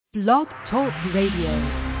Blog Talk Radio.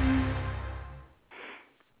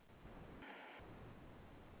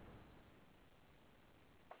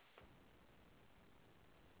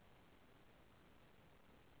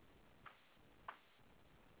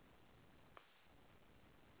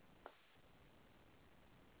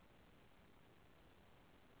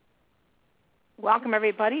 Welcome,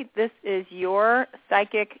 everybody. This is your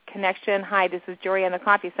Psychic Connection. Hi, this is Jorianne, the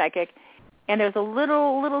Coffee Psychic. And there's a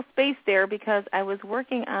little space there because I was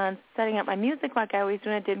working on setting up my music like I always do,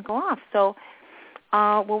 and it didn't go off. So,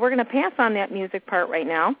 we're going to pass on that music part right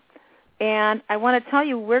now. And I want to tell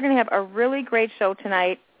you, we're going to have a really great show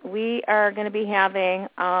tonight. We are going to be having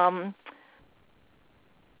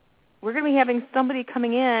somebody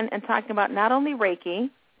coming in and talking about not only Reiki.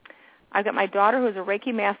 I've got my daughter who's a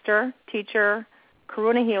Reiki master, teacher,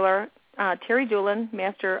 Karuna healer, Terry Doolin,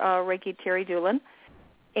 Master Reiki Terry Doolin.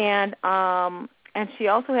 And she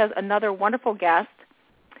also has another wonderful guest,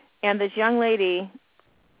 and this young lady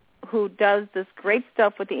who does this great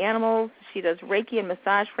stuff with the animals. She does Reiki and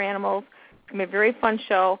massage for animals. It's going to be a very fun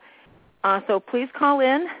show. So please call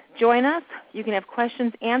in, join us. You can have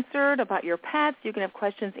questions answered about your pets. You can have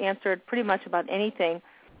questions answered pretty much about anything.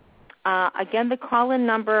 Again, the call-in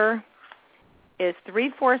number is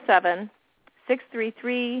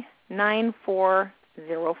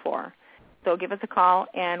 347-633-9404. So give us a call,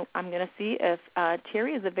 and I'm going to see if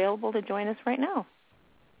Terry is available to join us right now.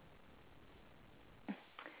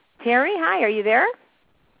 Terry, hi, are you there?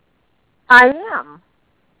 I am.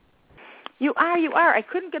 You are. I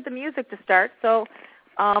couldn't get the music to start, so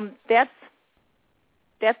that's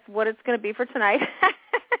what it's going to be for tonight.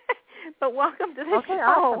 But welcome to the show.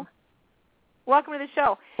 Awesome. Welcome to the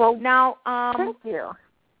show. Well, now, thank you.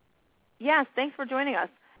 Yes, thanks for joining us.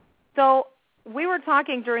 So we were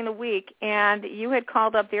talking during the week, and you had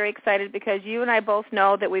called up very excited because you and I both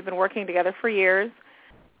know that we've been working together for years,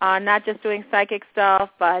 not just doing psychic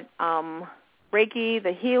stuff, but Reiki,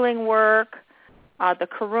 the healing work, the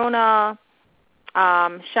Karuna,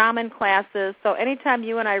 shaman classes. So anytime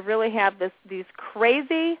you and I really have these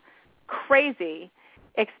crazy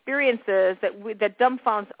experiences that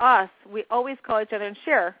dumbfounds us, we always call each other and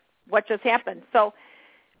share what just happened. So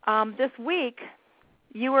this week,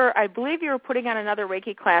 I believe you were putting on another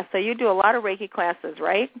Reiki class, so you do a lot of Reiki classes,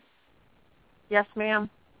 right? Yes, ma'am.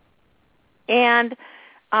 And,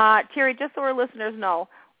 Terry, just so our listeners know,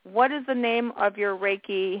 what is the name of your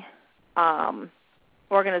Reiki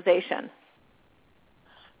organization?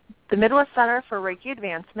 The Midwest Center for Reiki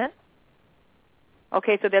Advancement.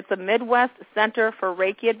 Okay, so that's the Midwest Center for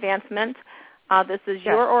Reiki Advancement. This is Yes.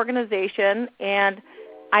 your organization, and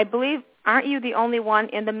I believe, aren't you the only one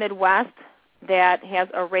in the Midwest that has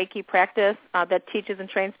a Reiki practice that teaches and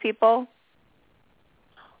trains people?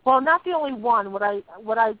 Well, not the only one. What I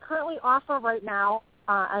currently offer right now,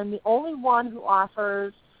 I'm the only one who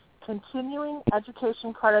offers continuing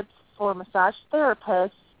education credits for massage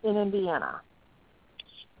therapists in Indiana.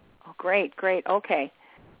 Oh, great. Okay.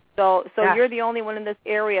 So yes. You're the only one in this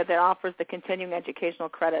area that offers the continuing educational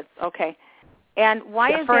credits. Okay. And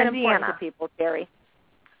why is that important to people, Terry?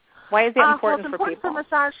 Why is that important for people?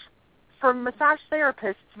 For massage therapists,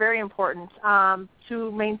 it's very important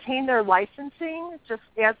to maintain their licensing. Just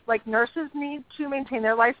as like nurses need to maintain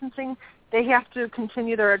their licensing, they have to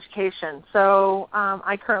continue their education. So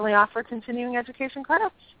I currently offer continuing education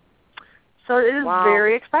credits. So it is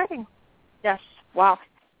very exciting. Yes. Wow.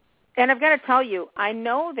 And I've got to tell you, I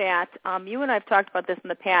know that you and I have talked about this in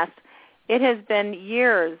the past. It has been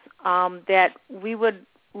years that we would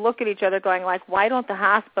look at each other going like, why don't the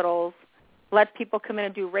hospitals let people come in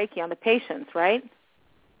and do Reiki on the patients, right?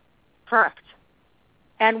 Correct.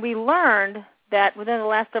 And we learned that within the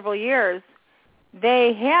last several years,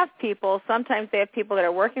 sometimes they have people that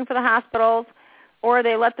are working for the hospitals, or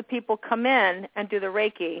they let the people come in and do the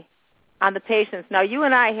Reiki on the patients. Now, you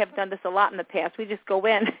and I have done this a lot in the past. We just go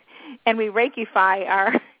in and we Reiki-fy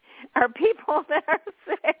our people that are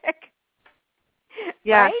sick.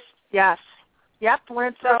 Yes, right? Yes. Yep, when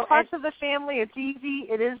it's parts of the family, it's easy.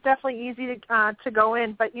 It is definitely easy to go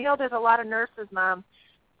in. But, there's a lot of nurses, Mom,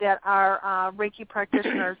 that are Reiki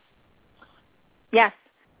practitioners. Yes.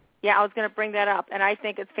 Yeah, I was going to bring that up. And I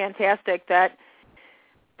think it's fantastic that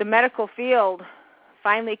the medical field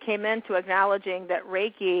finally came into acknowledging that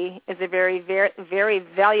Reiki is a very, very, very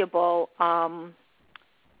valuable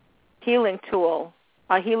healing tool,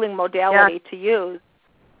 a healing modality to use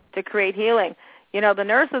to create healing. The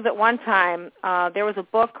nurses at one time, there was a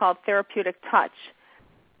book called Therapeutic Touch.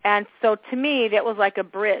 And so to me, that was like a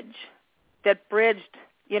bridge that bridged,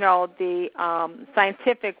 the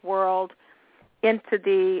scientific world into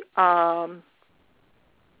the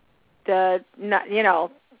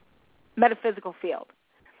metaphysical field.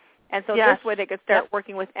 And so Yes. this way they could start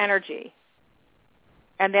working with energy.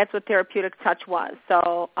 And that's what therapeutic touch was.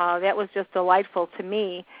 So that was just delightful to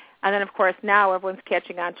me. And then, of course, now everyone's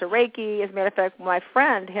catching on to Reiki. As a matter of fact, my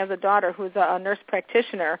friend has a daughter who's a nurse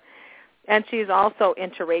practitioner, and she's also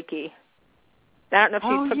into Reiki. I don't know if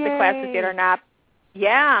she took the classes yet or not.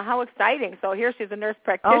 Yeah, how exciting. So here she's a nurse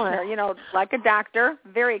practitioner, like a doctor.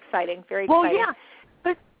 Very exciting, very exciting. Well, yeah.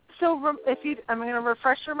 But so I'm going to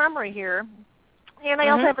refresh your memory here. And I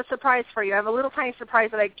also have a surprise for you. I have a little tiny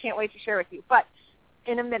surprise that I can't wait to share with you. But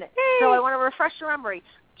in a minute. Hey. So I want to refresh your memory.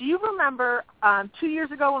 Do you remember 2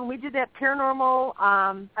 years ago when we did that paranormal,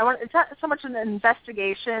 it's not so much an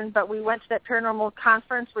investigation, but we went to that paranormal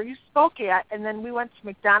conference where you spoke at, and then we went to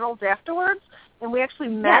McDonald's afterwards, and we actually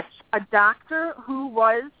met a doctor who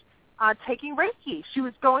was taking Reiki. She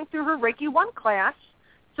was going through her Reiki 1 class.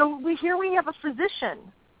 So we have a physician,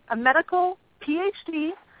 a medical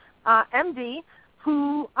PhD, MD,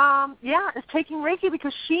 who, is taking Reiki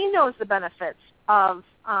because she knows the benefits of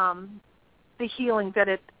the healing that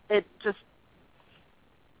it just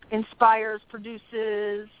inspires,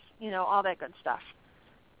 produces, all that good stuff.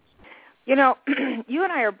 You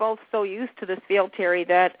and I are both so used to this field, Terry,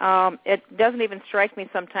 that it doesn't even strike me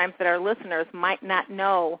sometimes that our listeners might not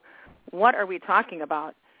know what are we talking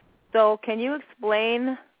about. So can you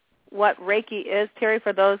explain what Reiki is, Terry,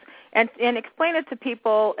 for those, and explain it to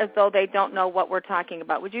people as though they don't know what we're talking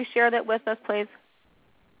about. Would you share that with us, please?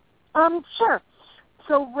 Sure.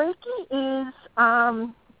 So Reiki is,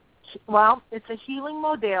 it's a healing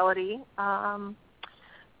modality, and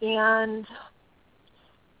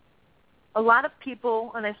a lot of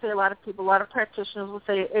people, and I say a lot of people, a lot of practitioners will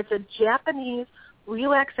say it's a Japanese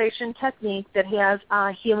relaxation technique that has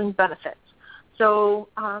healing benefits. So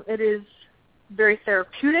it is very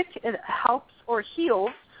therapeutic. It helps or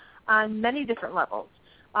heals on many different levels,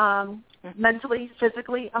 mentally,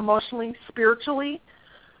 physically, emotionally, spiritually.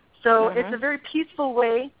 So it's a very peaceful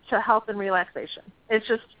way to help in relaxation. It's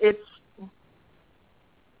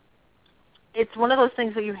one of those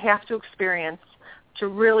things that you have to experience to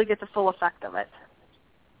really get the full effect of it.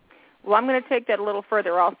 Well, I'm going to take that a little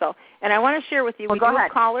further also. And I want to share with you, we do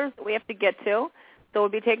have callers that we have to get to, so we'll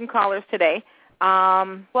be taking callers today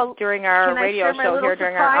during our radio show here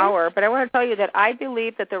during our hour. But I want to tell you that I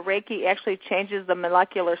believe that the Reiki actually changes the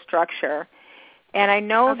molecular structure. And I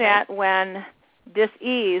know that when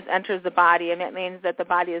dis-ease enters the body, and that means that the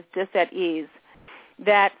body is at ease,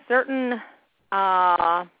 that certain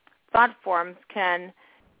thought forms can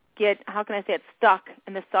get, stuck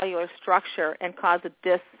in the cellular structure and cause a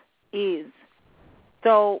dis-ease.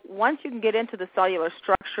 So once you can get into the cellular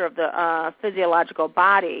structure of the physiological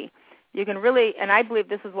body, you can really, and I believe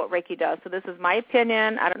this is what Reiki does. So this is my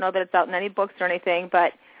opinion. I don't know that it's out in any books or anything,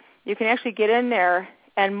 but you can actually get in there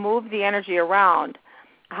and move the energy around.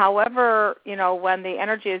 However, when the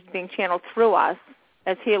energy is being channeled through us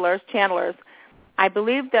as healers, channelers, I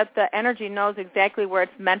believe that the energy knows exactly where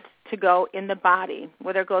it's meant to go in the body,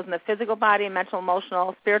 whether it goes in the physical body, mental,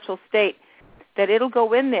 emotional, spiritual state, that it'll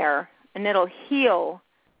go in there and it'll heal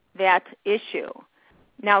that issue.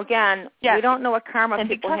 Now, again, we don't know what karma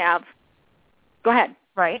people have. Go ahead.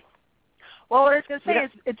 Right. Well, what I was going to say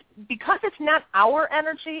is it's because it's not our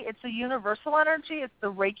energy, it's a universal energy, it's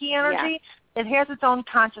the Reiki energy, it has its own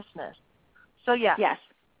consciousness. So, yes.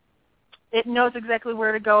 It knows exactly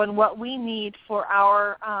where to go and what we need for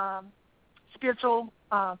our spiritual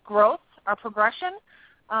growth, our progression,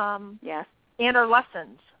 and our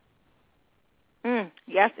lessons.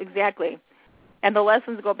 Yes, exactly. And the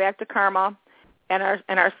lessons go back to karma and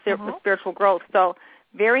our spiritual growth. So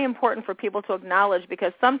very important for people to acknowledge,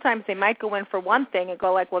 because sometimes they might go in for one thing and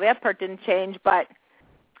go like, well, that part didn't change, but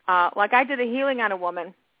like I did a healing on a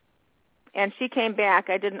woman, and she came back.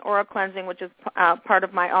 I did an aura cleansing, which is part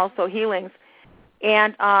of my also healings,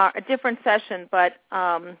 and a different session, but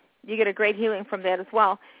you get a great healing from that as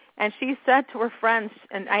well. And she said to her friends,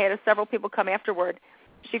 and I had several people come afterward,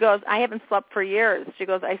 she goes, I haven't slept for years. She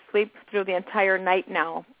goes, I sleep through the entire night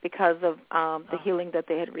now because of the healing that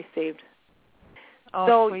they had received. Oh,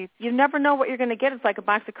 so sweet. You never know what you're going to get. It's like a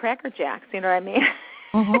box of Cracker Jacks, you know what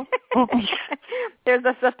I mean? There's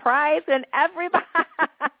a surprise in everybody.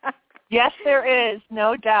 Yes, there is,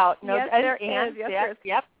 no doubt. Yes, there is.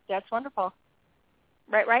 Yep, that's wonderful.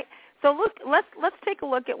 Right. So let's take a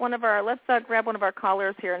look at let's grab one of our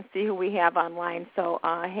callers here and see who we have online. So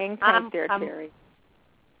hang tight there, Terry.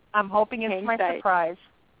 I'm hoping it's my surprise.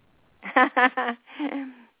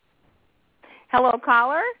 Hello,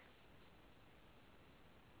 caller?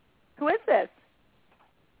 Who is this?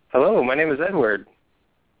 Hello, my name is Edward.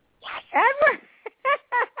 Edward!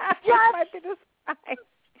 Yes! Might be the surprise.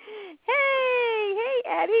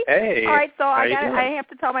 Eddie. Hey. All right, so how I have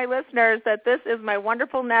to tell my listeners that this is my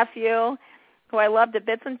wonderful nephew, who I love to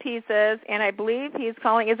bits and pieces, and I believe he's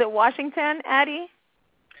calling. Is it Washington, Eddie?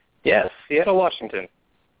 Yes, Seattle, Washington.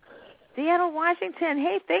 Seattle, Washington.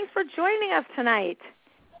 Hey, thanks for joining us tonight.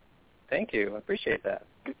 Thank you. I appreciate that.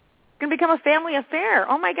 It's going to become a family affair.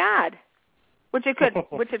 Oh my God. Which it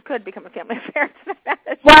could become a family affair.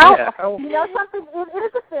 Well, yeah. you know something? It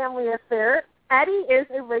is a family affair. Eddie is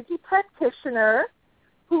a Reiki practitioner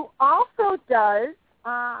who also does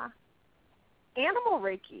animal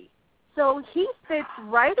Reiki. So he fits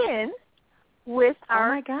right in with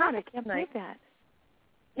our... Oh, my God, I can't believe that.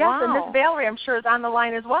 Yes, wow. And Miss Valerie, I'm sure, is on the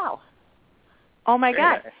line as well. Oh, my Very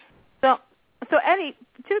God. nice. So, Eddie,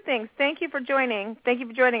 two things. Thank you for joining. Thank you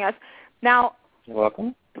for joining us. Now, You're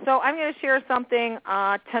welcome. so I'm going to share something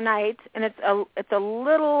tonight, and it's a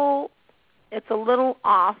little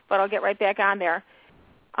off, but I'll get right back on there.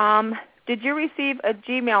 Did you receive a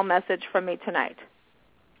Gmail message from me tonight?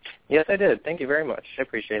 Yes, I did. Thank you very much. I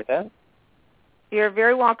appreciate that. You're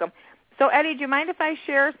very welcome. So, Eddie, do you mind if I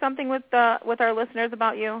share something with our listeners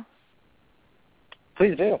about you?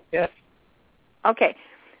 Please do. Yes. Okay.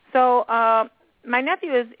 So, my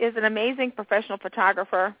nephew is an amazing professional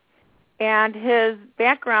photographer, and his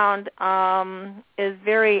background is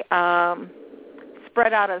very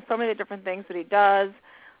spread out on so many different things that he does,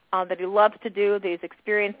 that he loves to do, that he's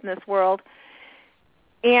experienced in this world.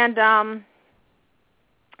 And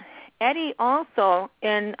Eddie also,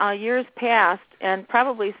 in years past, and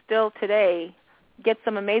probably still today, gets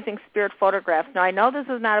some amazing spirit photographs. Now, I know this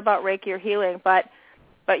is not about Reiki or healing, but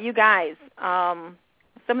you guys, some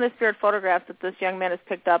of the spirit photographs that this young man has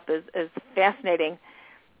picked up is fascinating.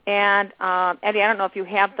 And, Eddie, I don't know if you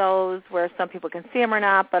have those where some people can see them or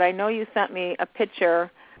not, but I know you sent me a picture.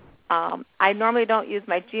 I normally don't use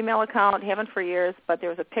my Gmail account, haven't for years, but there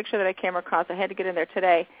was a picture that I came across. I had to get in there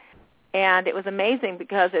today. And it was amazing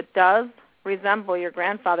because it does resemble your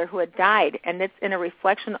grandfather who had died, and it's in a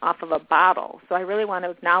reflection off of a bottle. So I really want to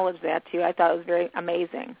acknowledge that to you. I thought it was very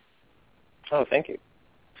amazing. Oh, thank you.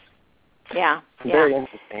 Yeah. Very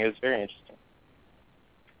interesting. It was very interesting.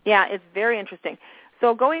 Yeah, it's very interesting.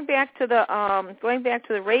 So going back to the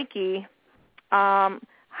Reiki,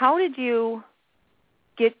 how did you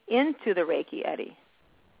get into the Reiki, Eddie?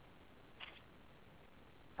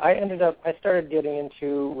 I started getting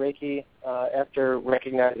into Reiki after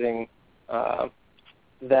recognizing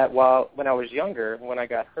that when I was younger, when I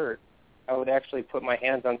got hurt, I would actually put my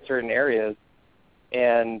hands on certain areas,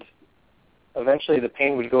 and eventually the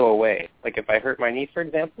pain would go away. Like if I hurt my knee, for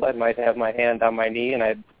example, I might have my hand on my knee and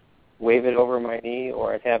I'd wave it over my knee,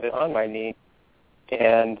 or I'd have it on my knee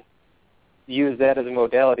and use that as a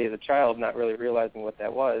modality as a child, not really realizing what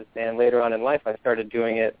that was. And later on in life, I started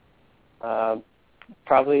doing it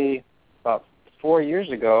probably about 4 years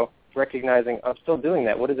ago, recognizing I'm still doing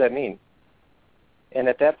that. What does that mean? And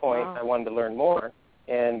at that point, I wanted to learn more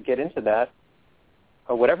and get into that,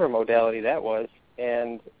 or whatever modality that was,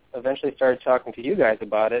 and eventually started talking to you guys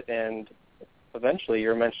about it, and eventually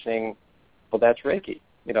you're mentioning, well, that's Reiki.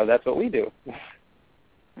 You know, that's what we do.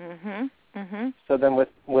 So then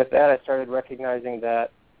with that, I started recognizing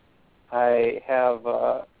that I have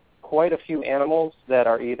quite a few animals that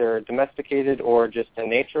are either domesticated or just in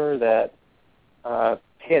nature that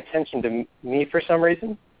pay attention to me for some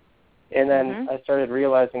reason. And then I started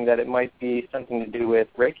realizing that it might be something to do with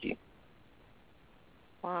Reiki.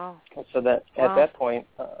 Wow. So that at that point,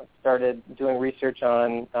 started doing research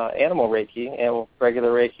on animal Reiki,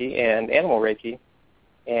 regular Reiki, and animal Reiki.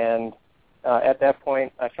 And at that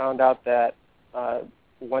point, I found out that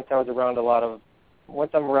once I'm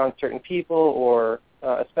around certain people, or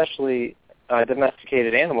especially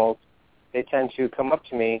domesticated animals, they tend to come up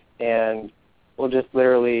to me and will just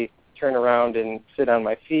literally turn around and sit on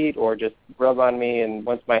my feet, or just rub on me. And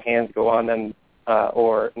once my hands go on them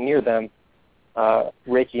or near them,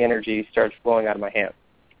 Reiki energy starts flowing out of my hands.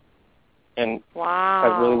 And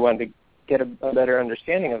I really wanted to get a better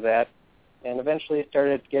understanding of that, and eventually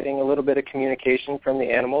started getting a little bit of communication from the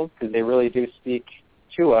animals, because they really do speak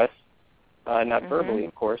to us, not verbally,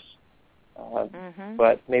 of course,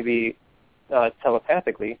 but maybe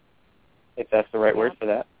telepathically, if that's the right word for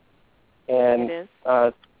that. And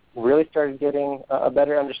really started getting a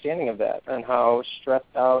better understanding of that, and how stressed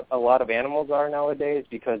out a lot of animals are nowadays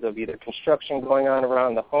because of either construction going on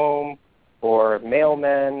around the home, or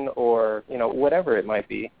mailmen, or whatever it might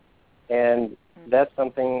be. And that's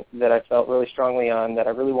something that I felt really strongly on, that I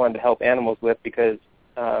really wanted to help animals with, because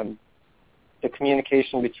the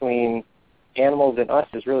communication between animals and us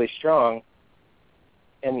is really strong.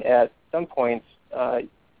 And at some points,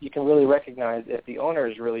 you can really recognize if the owner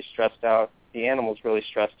is really stressed out, the animal's really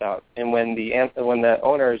stressed out. And when the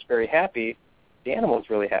owner is very happy, the animal's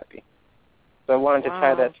really happy. So I wanted to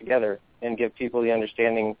tie that together and give people the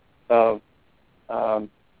understanding of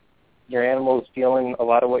your animal is feeling a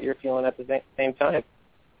lot of what you're feeling at the same time.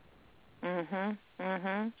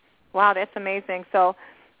 Wow, that's amazing. So,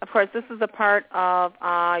 of course, this is a part of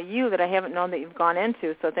you that I haven't known that you've gone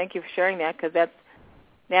into. So thank you for sharing that, because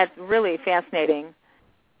that's really fascinating.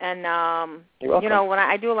 And You're welcome. when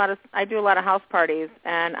I do a lot of house parties,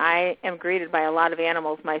 and I am greeted by a lot of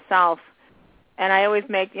animals myself. And I always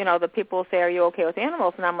make, the people say, "Are you okay with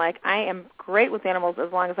animals?" And I'm like, I am great with animals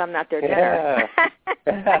as long as I'm not their dinner.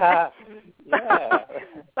 Yeah. So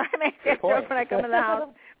I make that joke when I come to the house.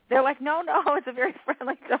 They're like, no, it's a very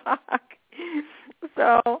friendly dog.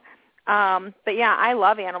 So, but yeah, I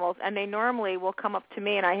love animals, and they normally will come up to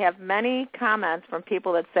me, and I have many comments from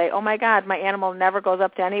people that say, "Oh my God, my animal never goes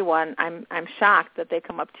up to anyone. I'm shocked that they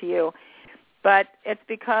come up to you." But it's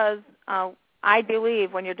because I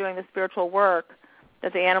believe when you're doing the spiritual work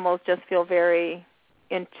that the animals just feel very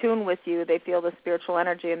in tune with you. They feel the spiritual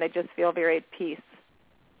energy, and they just feel very at peace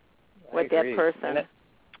with that person.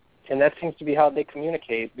 And that seems to be how they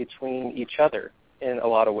communicate between each other in a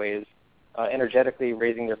lot of ways, energetically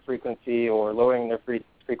raising their frequency or lowering their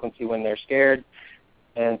frequency when they're scared,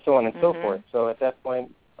 and so on and so forth. So at that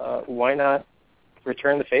point, why not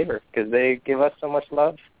return the favor? Because they give us so much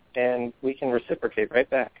love, and we can reciprocate right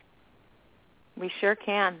back. We sure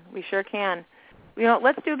can.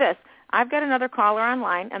 Let's do this. I've got another caller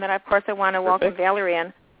online, and then, of course, I want to welcome Valerie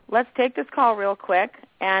in. Let's take this call real quick,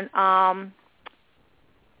 and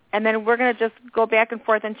then we're going to just go back and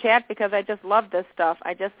forth and chat, because I just love this stuff.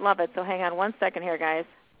 I just love it. So hang on one second here, guys.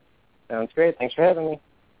 Sounds great. Thanks for having me.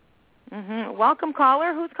 Welcome,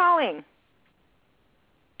 caller. Who's calling?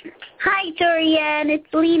 Hi, Dorian.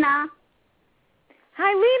 It's Lena.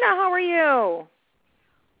 Hi, Lena. How are you?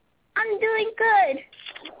 I'm doing good.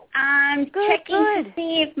 I'm checking to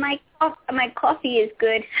see if my coffee is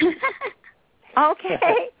good.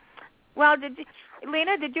 Okay. Well,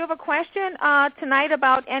 Lena, did you have a question tonight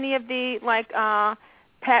about any of the,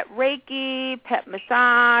 pet Reiki, pet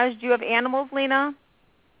massage? Do you have animals, Lena?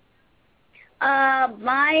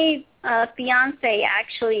 My fiance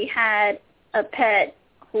actually had a pet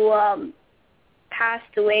who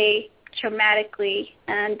passed away traumatically,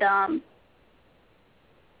 and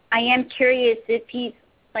I am curious if he's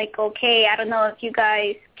okay. I don't know if you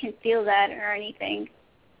guys can feel that or anything.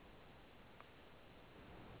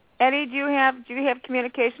 Eddie, do you have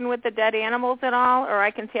communication with the dead animals at all, or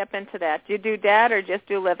I can tap into that? Do you do dead or just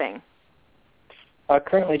do living?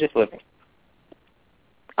 Currently just living.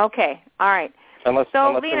 Okay, all right. Unless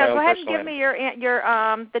Lena, go ahead and give me your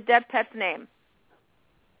the dead pet's name.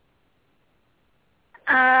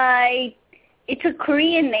 It's a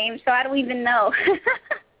Korean name, so I don't even know.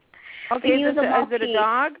 Okay, is it a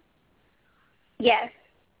dog? Yes.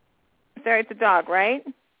 Sorry, it's a dog, right?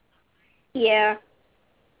 Yeah.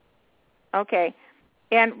 Okay.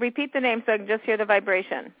 And repeat the name so I can just hear the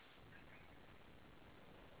vibration.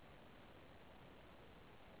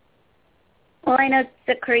 Well, I know it's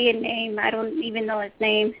a Korean name. I don't even know his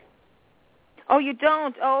name. Oh, you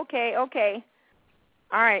don't? Oh, okay.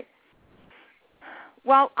 All right.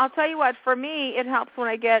 Well, I'll tell you what, for me, it helps when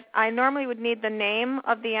I normally would need the name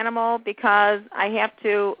of the animal, because I have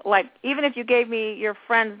to, even if you gave me your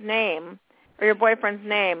friend's name or your boyfriend's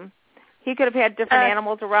name, he could have had different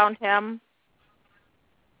animals around him.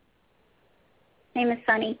 Name is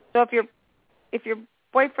Sunny. So if your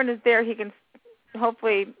boyfriend is there, he can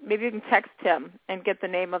hopefully, maybe you can text him and get the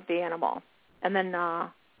name of the animal, and then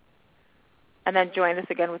join us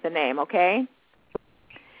again with the name, okay?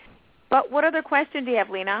 But what other question do you have,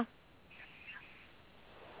 Lena?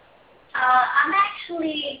 I'm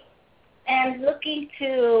actually looking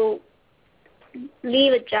to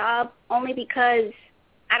leave a job, only because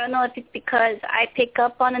I don't know if it's because I pick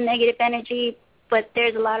up on a negative energy, but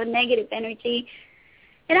there's a lot of negative energy.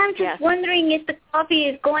 And I'm just wondering if the coffee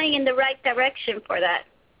is going in the right direction for that.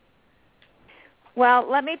 Well,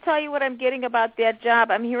 let me tell you what I'm getting about that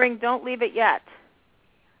job. I'm hearing don't leave it yet.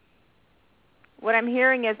 What I'm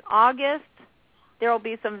hearing is August, there will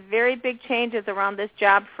be some very big changes around this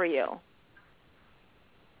job for you.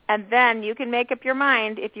 And then you can make up your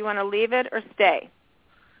mind if you want to leave it or stay.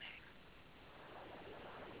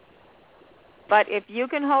 But if you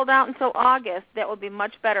can hold out until August, that will be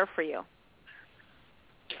much better for you.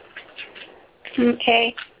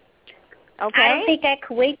 Okay. Okay? I don't think I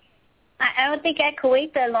could wait. I don't think I could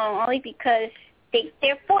wait that long, only because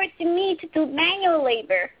they're forcing me to do manual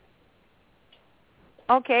labor.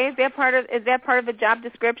 Okay, is that part of the job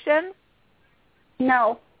description?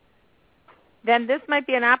 No. Then this might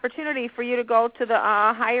be an opportunity for you to go to the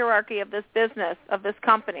hierarchy of this business, of this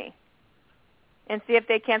company, and see if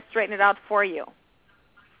they can't straighten it out for you.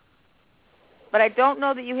 But I don't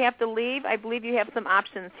know that you have to leave. I believe you have some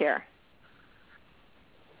options here.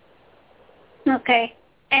 Okay.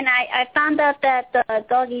 And I found out that the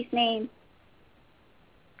doggy's name.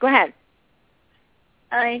 Go ahead.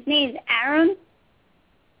 His name is Aaron.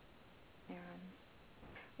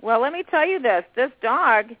 Well, let me tell you this. This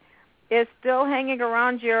dog is still hanging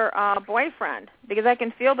around your boyfriend, because I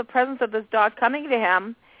can feel the presence of this dog coming to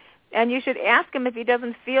him, and you should ask him if he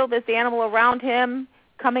doesn't feel this animal around him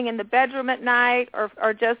coming in the bedroom at night,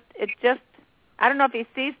 or just I don't know if he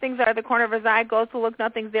sees things out of the corner of his eye, goes to look,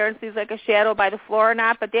 nothing's there, and sees like a shadow by the floor or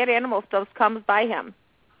not, but that animal still comes by him.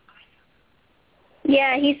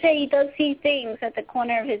 Yeah, he said he does see things at the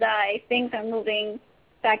corner of his eye. Things are moving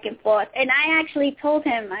back and forth. And I actually told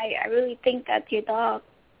him, I really think that's your dog.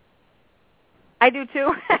 I do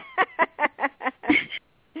too.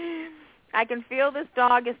 I can feel this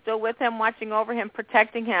dog is still with him, watching over him,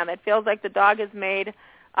 protecting him. It feels like the dog has made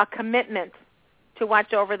a commitment to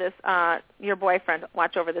watch over this, your boyfriend,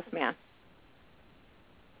 watch over this man.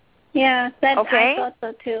 Yeah, okay? I thought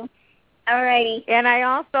so too. Alrighty. And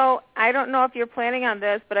I don't know if you're planning on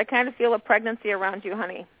this, but I kind of feel a pregnancy around you,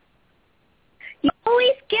 honey. You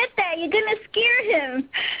always get that. You're going to scare him.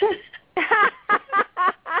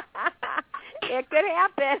 It could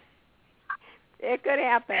happen. It could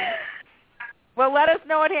happen. Well, let us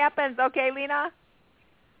know what happens, okay, Lena?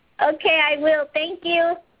 Okay, I will. Thank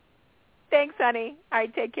you. Thanks, honey. All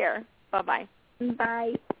right, take care. Bye-bye.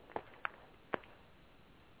 Bye.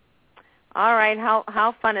 All right,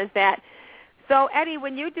 how fun is that? So, Eddie,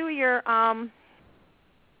 when you do your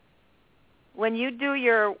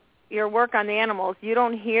work on the animals, you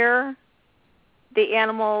don't hear the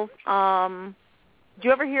animals. Do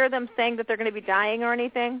you ever hear them saying that they're going to be dying or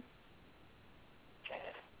anything?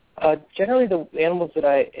 Generally, the animals that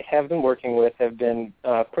I have been working with have been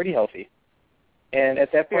pretty healthy, and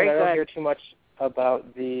at that point, I don't hear too much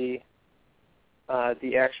about the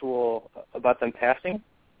actual about them passing.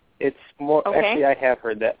 It's more actually I have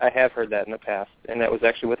heard that in the past, and that was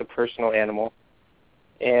actually with a personal animal,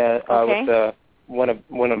 and with one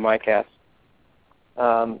of my cats.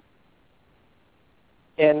 And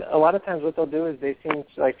a lot of times, what they'll do is they seem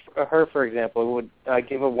like her, for example, would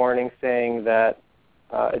give a warning saying that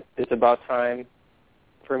it's about time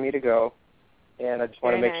for me to go, and I just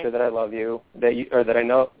want to make sure that I love you, that I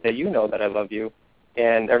know that you know that I love you,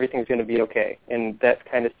 and everything's going to be okay. And that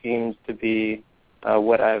kind of seems to be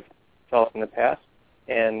what I've felt in the past.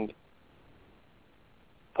 And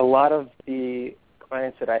a lot of the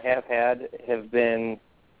clients that I have had have been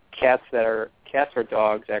cats or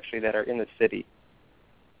dogs actually that are in the city.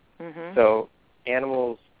 Mm-hmm. So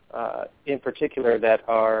animals in particular that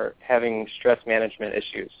are having stress management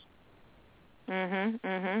issues.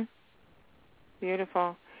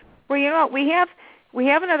 Beautiful. Well, you know what, we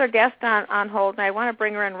have another guest on hold, and I want to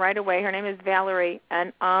bring her in right away. Her name is Valerie,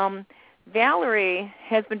 and Valerie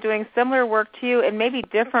has been doing similar work to you, and maybe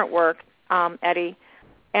different work, Eddie.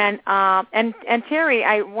 And Terry,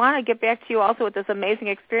 I want to get back to you also with this amazing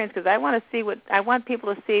experience, because I want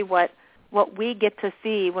people to see what we get to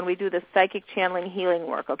see when we do the psychic channeling healing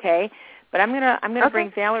work, okay? But I'm gonna bring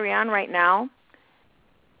Valerie on right now.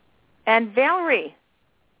 And Valerie,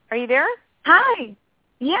 are you there? Hi.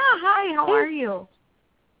 Yeah, hi. How are you?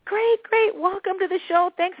 Great. Welcome to the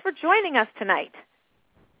show. Thanks for joining us tonight.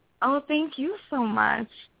 Oh, thank you so much.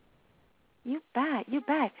 You bet.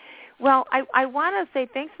 Well, I want to say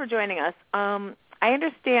thanks for joining us. I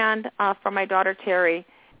understand from my daughter Terry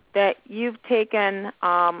that you've taken,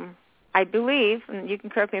 I believe, and you can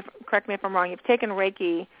correct me if I'm wrong, you've taken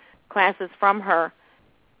Reiki classes from her,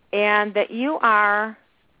 and that you are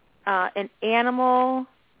an animal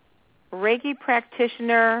Reiki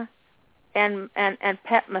practitioner and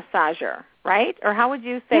pet massager, right? Or how would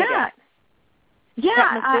you say that?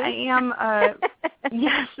 Yeah, I am.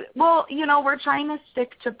 Yes. Well, we're trying to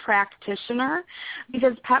stick to practitioner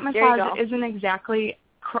because pet massage isn't exactly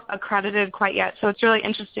accredited quite yet. So it's really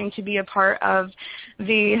interesting to be a part of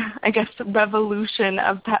the, revolution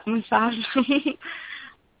of pet massage.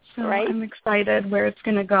 So I'm excited where it's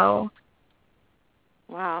going to go.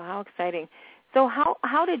 Wow, how exciting. So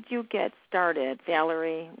how did you get started,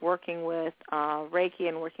 Valerie, working with Reiki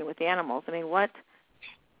and working with animals? I mean, what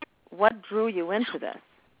drew you into this?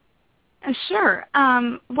 Sure.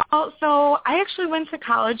 Well, so I actually went to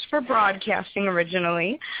college for broadcasting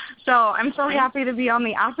originally, so I'm so happy to be on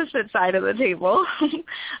the opposite side of the table.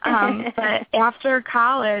 But after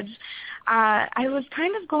college, I was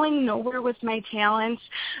kind of going nowhere with my talents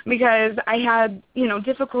because I had,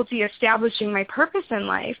 difficulty establishing my purpose in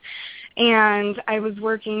life. And I was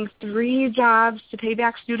working 3 jobs to pay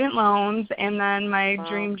back student loans, and then my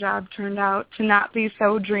dream job turned out to not be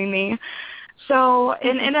so dreamy. So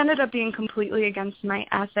and it ended up being completely against my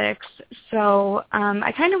ethics. So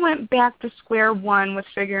I kind of went back to square one with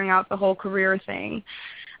figuring out the whole career thing.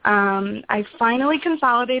 I finally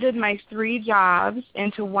consolidated my 3 jobs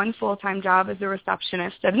into one full-time job as a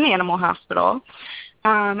receptionist at an animal hospital.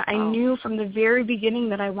 I knew from the very beginning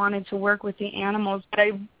that I wanted to work with the animals, but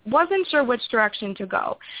I wasn't sure which direction to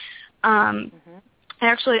go.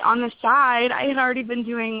 Actually, on the side, I had already been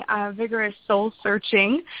doing vigorous soul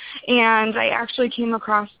searching, and I actually came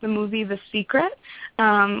across the movie The Secret,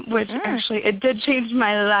 which actually, it did change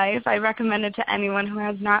my life. I recommend it to anyone who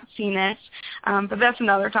has not seen it, but that's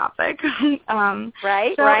another topic.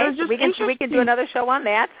 Right. So we can do another show on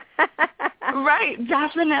that. Right,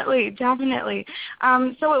 definitely.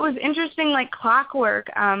 So it was interesting, like clockwork.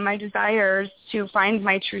 My desires to find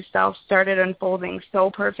my true self started unfolding so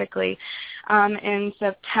perfectly. In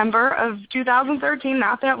September of 2013,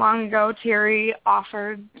 not that long ago, Terry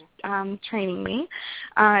offered training me.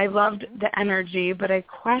 I loved the energy, but I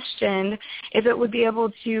questioned if it would be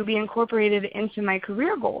able to be incorporated into my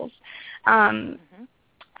career goals.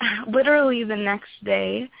 Literally the next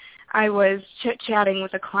day, I was chit-chatting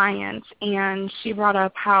with a client, and she brought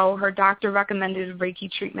up how her doctor recommended Reiki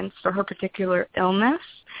treatments for her particular illness.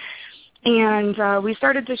 And we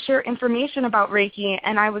started to share information about Reiki,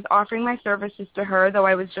 and I was offering my services to her, though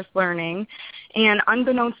I was just learning. And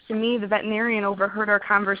unbeknownst to me, the veterinarian overheard our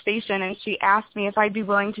conversation, and she asked me if I'd be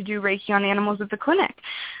willing to do Reiki on animals at the clinic.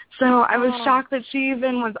 So I was shocked that she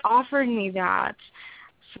even was offering me that.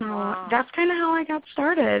 So that's kind of how I got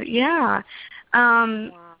started, yeah.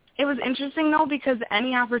 It was interesting, though, because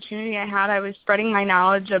any opportunity I had, I was spreading my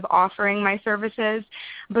knowledge of offering my services.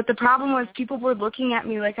 But the problem was people were looking at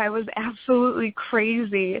me like I was absolutely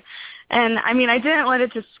crazy. And, I mean, I didn't let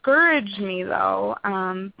it discourage me, though.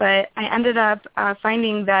 But I ended up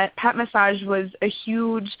finding that pet massage was a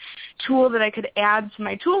huge tool that I could add to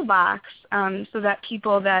my toolbox so that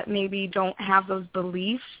people that maybe don't have those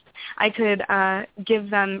beliefs, I could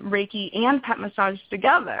give them Reiki and pet massage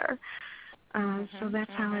together. So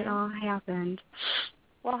that's how it all happened.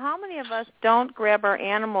 Well, how many of us don't grab our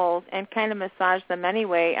animals and kind of massage them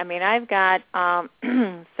anyway? I mean, I've got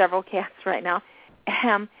several cats right now,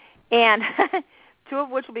 and 2 of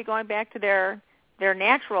which will be going back to their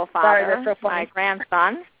natural father, my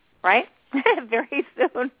grandson, right? Very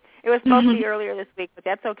soon. It was supposed to be earlier this week, but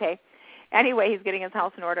that's okay. Anyway, he's getting his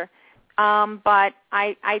house in order. But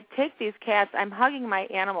I take these cats, I'm hugging my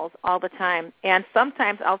animals all the time, and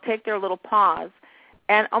sometimes I'll take their little paws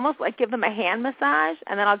and almost like give them a hand massage,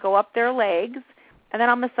 and then I'll go up their legs, and then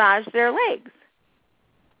I'll massage their legs.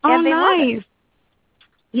 Oh, and they nice. love it.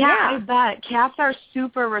 Yeah, I bet. Cats are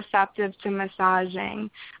super receptive to massaging,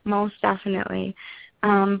 most definitely.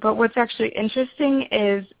 But what's actually interesting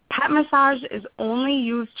is pet massage is only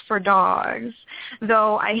used for dogs,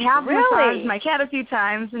 though I have massaged my cat a few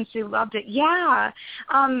times, and she loved it. Yeah.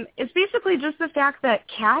 It's basically just the fact that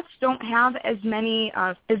cats don't have as many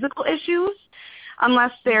physical issues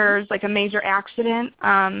unless there's like a major accident.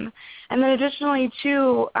 And then additionally,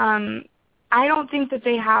 too, I don't think that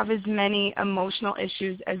they have as many emotional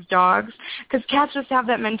issues as dogs, because cats just have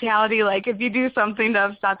that mentality, like if you do something to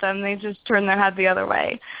upset them, they just turn their head the other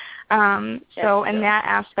way. So in that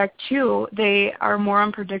aspect, too, they are more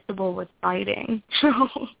unpredictable with biting.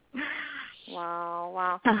 Wow.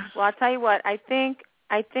 Well, I'll tell you what, I think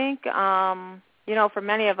for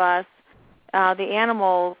many of us, the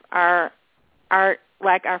animals are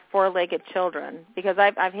like our 4-legged children, because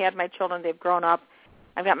I've had my children, they've grown up.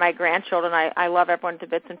 I've got my grandchildren. I love everyone to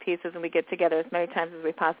bits and pieces, and we get together as many times as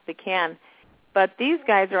we possibly can. But these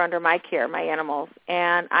guys are under my care, my animals,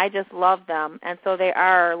 and I just love them. And so they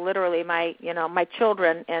are literally my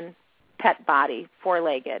children in pet body,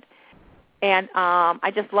 4-legged. And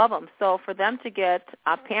I just love them. So for them to get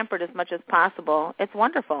pampered as much as possible, it's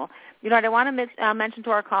wonderful. I want to mention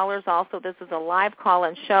to our callers also, this is a live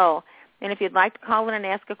call-in show. And if you'd like to call in and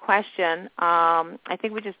ask a question, I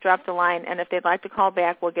think we just dropped a line, and if they'd like to call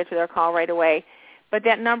back, we'll get to their call right away. But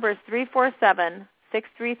that number is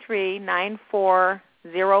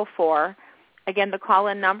 347-633-9404. Again, the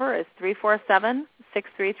call-in number is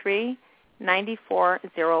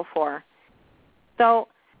 347-633-9404. So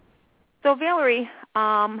Valerie,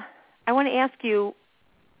 I I want to ask you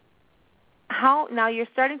how now you're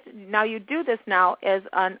starting to, now you do this now as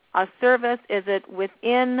a service. Is it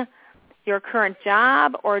within your current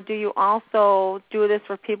job, or do you also do this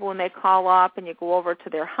for people when they call up and you go over to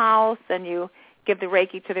their house and you give the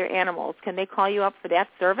Reiki to their animals? Can they call you up for that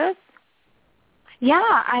service? Yeah,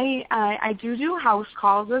 I do house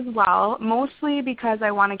calls as well, mostly because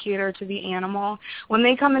I want to cater to the animal. When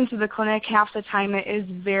they come into the clinic, half the time it is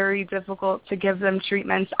very difficult to give them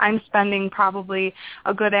treatments. I'm spending probably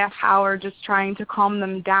a good half hour just trying to calm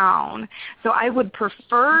them down. So I would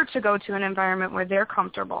prefer to go to an environment where they're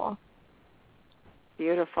comfortable.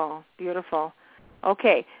 Beautiful, beautiful.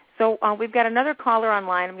 Okay, so we've got another caller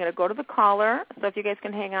online. I'm going to go to the caller. So if you guys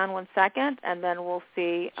can hang on 1 second, and then we'll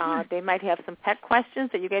see. Sure. They might have some pet questions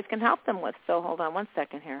that you guys can help them with. So hold on 1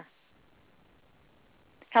 second here.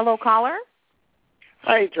 Hello, caller.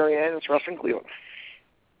 Hi, Joanne. It's Russ in Cleveland.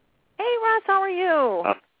 Hey, Russ. How are you?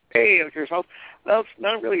 Hey, yourself. Well, it's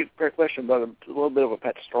not really a great question, but a little bit of a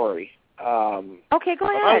pet story. Okay, go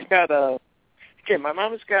ahead. My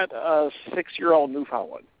mom's got a 6-year-old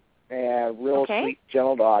Newfoundland, and real sweet,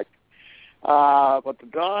 gentle dog. But the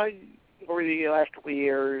dog, over the last couple of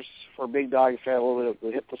years, for big dogs, had a little bit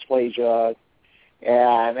of hip dysplasia,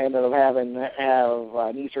 and ended up having to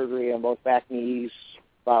have knee surgery on both back knees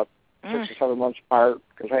about 6 or 7 months apart,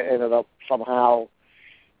 because I ended up somehow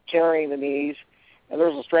tearing the knees. And there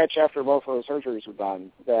was a stretch after both of the surgeries were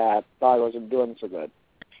done that the dog wasn't doing so good.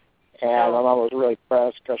 And my mom was really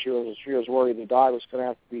depressed because she was worried the dog was going to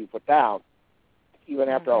have to be put down, even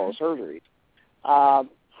after all the surgeries. I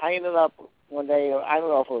ended up one day, I don't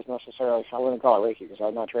know if it was necessarily, I wouldn't call it Reiki because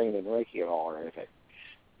I'm not trained in Reiki at all or anything.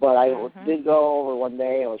 But I did go over one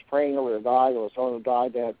day and I was praying over the dog. I was telling the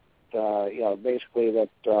dog that, basically that,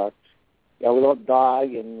 we love the dog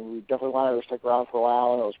and we definitely wanted her to stick around for a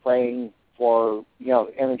while. And I was praying for,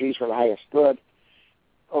 energies for the highest good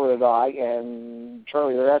over the dog, and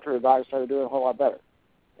shortly thereafter, the dog started doing a whole lot better.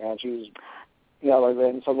 And she was, other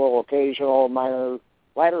than some little occasional minor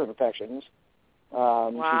bladder infections,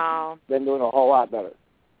 wow, she's been doing a whole lot better.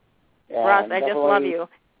 And Russ, I just love you.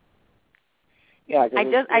 Yeah,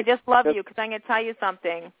 I just love you because I'm going to tell you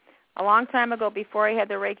something. A long time ago, before I had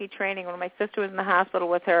the Reiki training, when my sister was in the hospital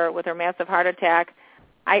with her massive heart attack,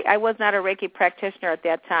 I was not a Reiki practitioner at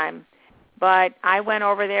that time, but I went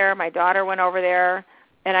over there. My daughter went over there.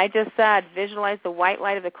 And I just said, visualize the white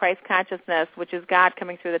light of the Christ consciousness, which is God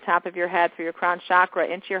coming through the top of your head, through your crown chakra,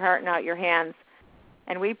 into your heart and out your hands.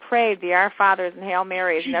 And we prayed the Our Fathers and Hail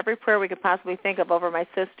Marys and every prayer we could possibly think of over my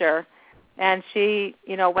sister. And she,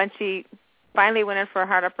 when she finally went in for a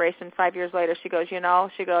heart operation 5 years later, she goes,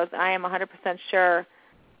 I am 100% sure.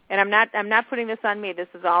 And I'm not putting this on me. This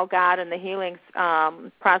is all God and the healing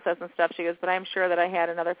process and stuff. She goes, but I'm sure that I had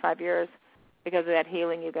another 5 years because of that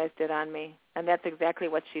healing you guys did on me. And that's exactly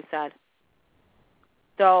what she said.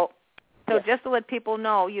 So just to let people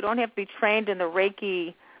know, you don't have to be trained in the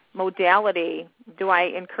Reiki modality. Do I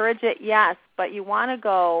encourage it? Yes, but you want to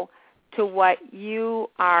go to what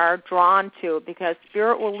you are drawn to because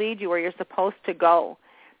Spirit will lead you where you're supposed to go.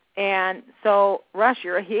 And so, Russ,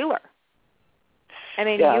 you're a healer. I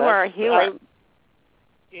mean, you are a healer.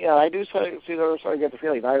 I do sort of get the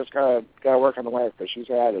feeling. I just got to work on the wife because she's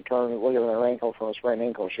had a torn ligament in her ankle from a sprained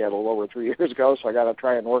ankle she had a little over 3 years ago, so I got to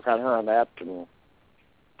try and work on her on that. And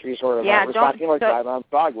she sort of responding like my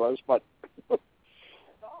dog was, but...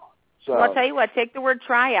 So, well, I'll tell you what, take the word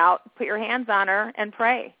try out, put your hands on her, and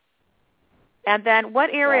pray. And then what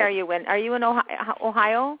area are you in? Are you in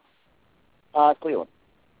Ohio? Cleveland.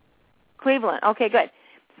 Cleveland. Okay, good.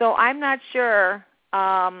 So I'm not sure.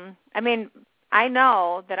 I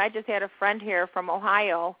know that I just had a friend here from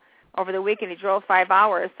Ohio over the weekend. He drove 5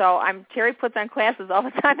 hours. So Terry puts on classes all the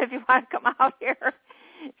time if you want to come out here.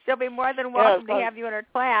 She'll be more than welcome to have you in her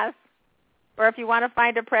class. Or if you want to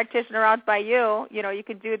find a practitioner out by you, you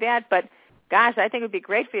can do that. But, gosh, I think it would be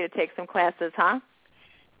great for you to take some classes, huh?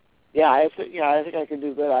 Yeah, I think I can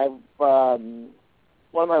do that. One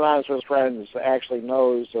of my mom's best friends actually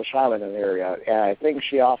knows a shaman in the area, and I think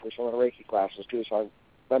she offers some of the Reiki classes, too. So I've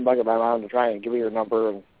been bugging my mom to try and give me her number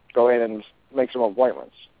and go in and make some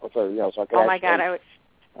appointments with her, so I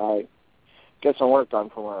can get some work done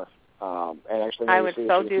from her. And actually I would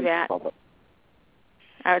so do that.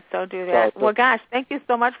 I would so do that. Well, gosh, thank you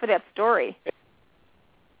so much for that story.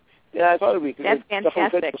 Yeah, I thought it would be That's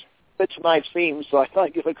fantastic. Fits tonight's theme, so I thought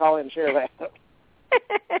I'd give a call in and share that.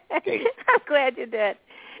 Okay. I'm glad you did.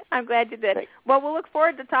 Thanks. Well, we'll look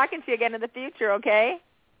forward to talking to you again in the future, okay?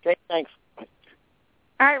 Okay, thanks. Bye.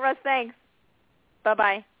 All right, Russ, thanks.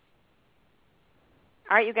 Bye-bye.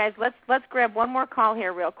 All right, you guys, let's grab one more call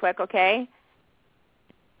here real quick, okay?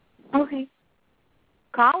 Okay.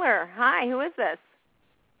 Caller, hi, who is this?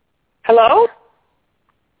 Hello?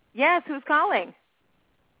 Yes, who's calling?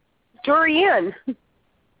 Dorian.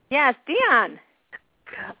 Yes, Dion.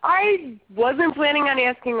 I wasn't planning on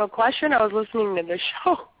asking a question. I was listening to the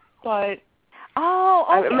show, but okay.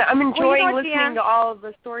 I'm enjoying listening Dion, to all of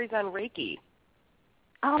the stories on Reiki.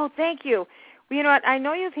 Oh, thank you. Well, you know what? I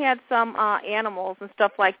know you've had some animals and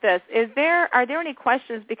stuff like this. Are there any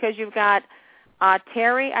questions? Because you've got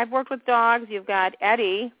Terry. I've worked with dogs. You've got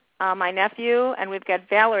Eddie, my nephew, and we've got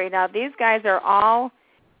Valerie. Now, these guys are all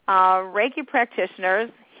Reiki practitioners,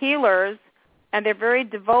 healers, and they're very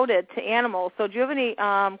devoted to animals. So do you have any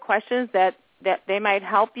questions that they might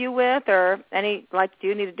help you with, or any, like, do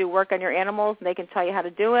you need to do work on your animals and they can tell you how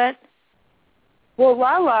to do it? Well,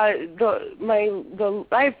 Lala,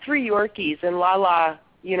 I have 3 Yorkies, and Lala,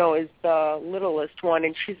 is the littlest one,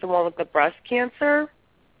 and she's the one with the breast cancer.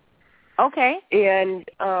 Okay. And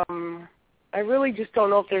I really just don't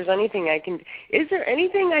know if there's anything I can. Is there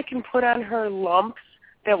anything I can put on her lumps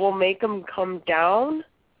that will make them come down?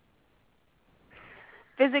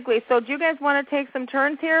 Physically. So do you guys want to take some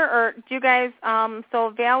turns here, or do you guys,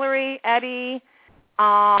 so Valerie, Eddie,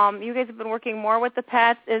 you guys have been working more with the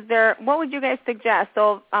pets. What would you guys suggest?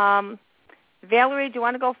 So Valerie, do you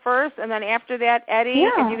want to go first, and then after that, Eddie,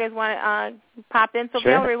 yeah. if you guys want to pop in? So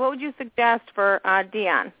Sure. Valerie, what would you suggest for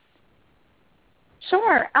Dion?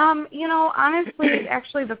 Sure. Honestly,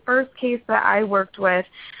 actually the first case that I worked with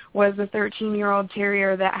was a 13-year-old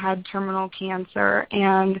terrier that had terminal cancer,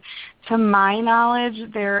 and to my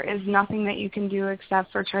knowledge, there is nothing that you can do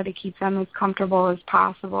except for try to keep them as comfortable as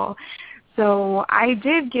possible. So I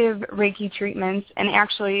did give Reiki treatments, and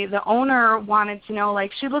actually the owner wanted to know,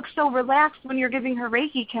 like, she looks so relaxed when you're giving her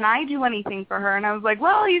Reiki. Can I do anything for her? And I was like,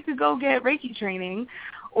 well, you could go get Reiki training.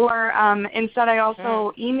 Or instead I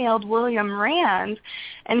also emailed William Rand,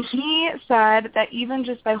 and he said that even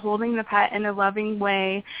just by holding the pet in a loving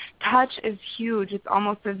way, touch is huge. It's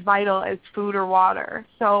almost as vital as food or water.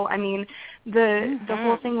 So, I mean, the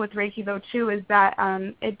whole thing with Reiki, though, too, is that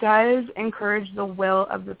it does encourage the will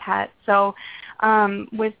of the pet. So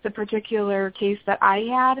with the particular case that I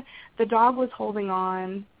had, the dog was holding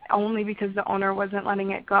on only because the owner wasn't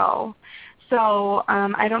letting it go. So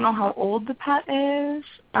I don't know how old the pet is.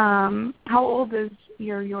 How old is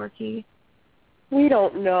your Yorkie? We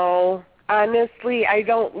don't know. Honestly, I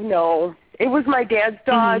don't know. It was my dad's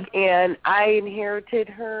dog, and I inherited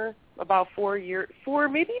her about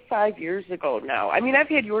maybe 5 years ago now. I mean, I've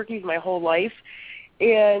had Yorkies my whole life,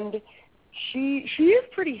 and she is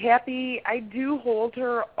pretty happy. I do hold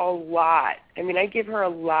her a lot. I mean, I give her a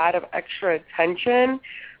lot of extra attention.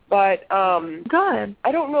 But good.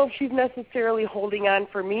 I don't know if she's necessarily holding on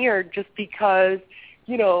for me or just because,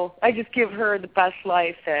 I just give her the best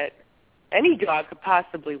life that any dog could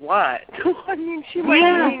possibly want. I mean, she might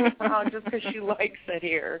hang around just because she likes it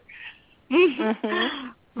here.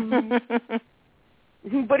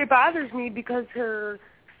 But it bothers me because her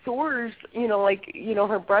sores,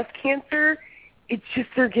 her breast cancer, it's just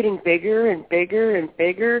they're getting bigger and bigger and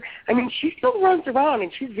bigger. I mean, she still runs around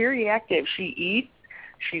and she's very active. She eats.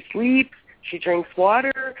 She sleeps, she drinks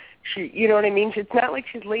water, you know what I mean? It's not like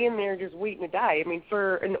she's laying there just waiting to die. I mean,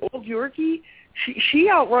 for an old Yorkie, she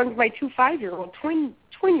outruns my 2 5-year-old twin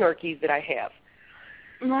Yorkies that I have.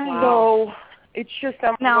 Right. So it's just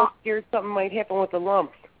I'm a little scared something might happen with the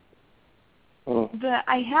lumps.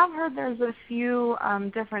 I have heard there's a few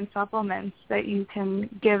different supplements that you can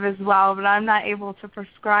give as well, but I'm not able to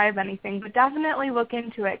prescribe anything. But definitely look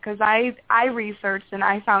into it because I researched and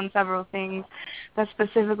I found several things that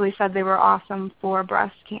specifically said they were awesome for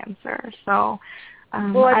breast cancer. So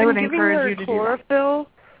I would encourage you to do that.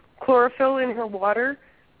 Chlorophyll in her water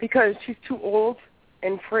because she's too old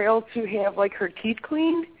and frail to have like her teeth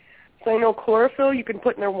cleaned. So I know chlorophyll you can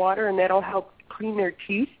put in their water and that'll help clean their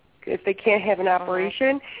teeth if they can't have an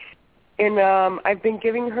operation. And I've been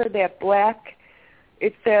giving her that black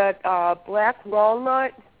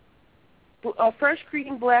walnut, fresh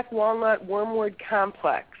green black walnut wormwood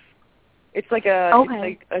complex. It's like it's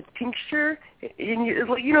like a tincture, and they're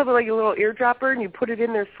like a little eardropper, and you put it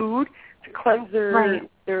in their food to cleanse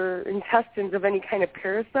their intestines of any kind of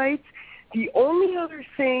parasites. The only other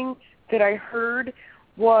thing that I heard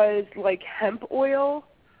was like hemp oil,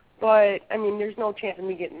 but I mean, there's no chance of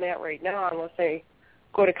me getting that right now unless I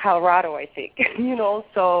go to Colorado, I think.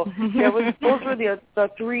 So those were the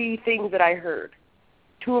 3 things that I heard.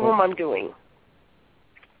 2 of them I'm doing.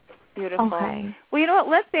 Beautiful. Okay. Well, you know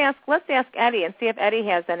what? Let's ask Eddie and see if Eddie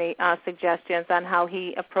has any suggestions on how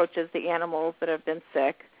he approaches the animals that have been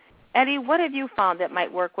sick. Eddie, what have you found that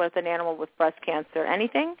might work with an animal with breast cancer?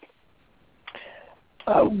 Anything?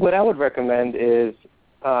 What I would recommend is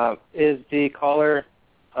the caller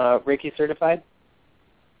Reiki certified?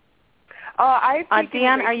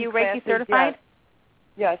 Deanne, are you Reiki certified?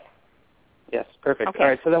 Yes. Yes, perfect. Okay. All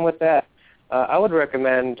right, so then with that, I would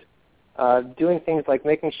recommend doing things like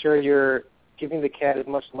making sure you're giving the cat as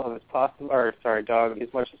much love as possible, dog, as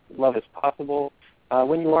much love as possible.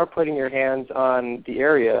 When you are putting your hands on the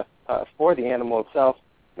area for the animal itself,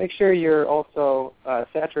 make sure you're also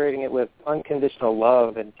saturating it with unconditional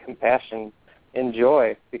love and compassion and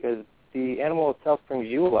joy, because the animal itself brings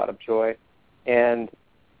you a lot of joy, and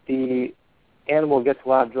the animal gets a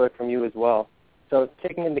lot of joy from you as well. So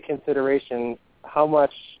taking into consideration how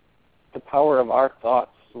much the power of our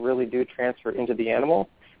thoughts really do transfer into the animal,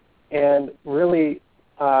 and really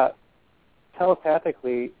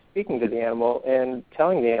telepathically speaking to the animal and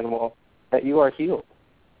telling the animal that you are healed,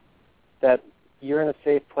 that you're in a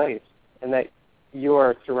safe place, and that you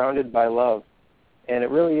are surrounded by love. And it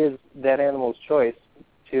really is that animal's choice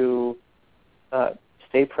to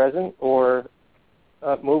stay present or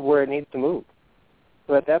move where it needs to move.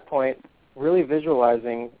 So at that point, really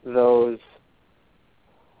visualizing those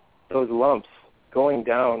lumps going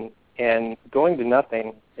down and going to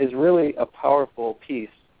nothing is really a powerful piece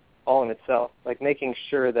all in itself, like making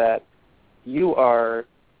sure that you are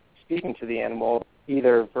speaking to the animal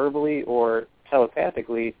either verbally or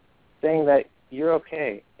telepathically, saying that you're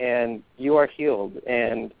okay and you are healed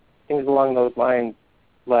and things along those lines,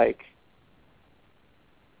 like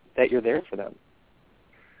that you're there for them.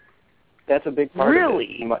 That's a big part of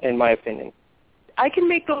it, in my opinion. I can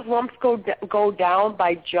make those lumps go down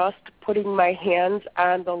by just putting my hands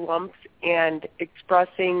on the lumps and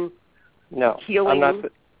expressing healing.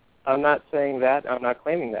 I'm not saying that. I'm not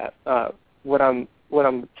claiming that. What I'm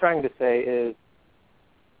trying to say is,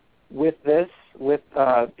 with this,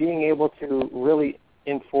 being able to really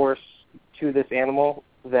enforce to this animal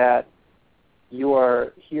that you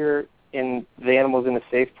are here and the animal's in a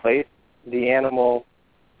safe place, the animal,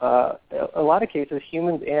 a lot of cases,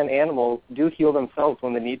 humans and animals do heal themselves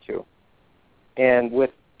when they need to. And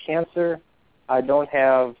with cancer, I don't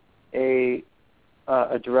have a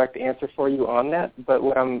direct answer for you on that, but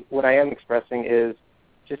what I am expressing is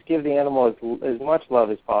just give the animal as much love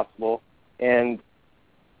as possible, and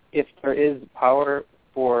if there is power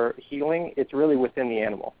for healing, it's really within the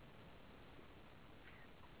animal.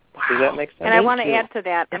 Wow. Does that make sense? And I want to add to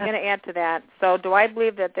that. I'm going to add to that. So do I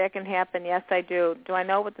believe that can happen? Yes, I do. Do I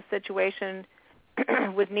know what the situation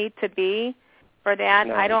would need to be for that?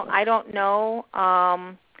 No, I don't know,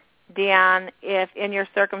 Deanne, if in your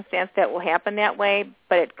circumstance that will happen that way,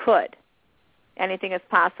 but it could. Anything is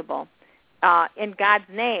possible. In God's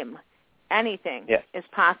name, anything is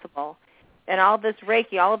possible. And all this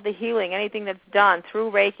Reiki, all of the healing, anything that's done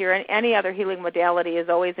through Reiki or any other healing modality is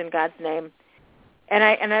always in God's name. And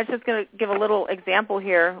I was just going to give a little example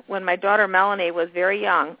here. When my daughter Melanie was very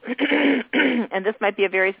young, and this might be a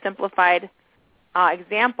very simplified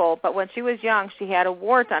example, but when she was young, she had a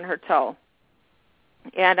wart on her toe.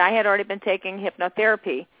 And I had already been taking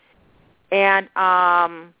hypnotherapy. And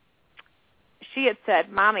she had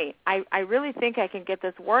said, Mommy, I really think I can get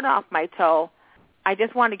this wart off my toe. I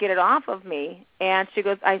just want to get it off of me. And she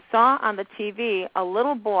goes, I saw on the TV a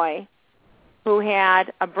little boy who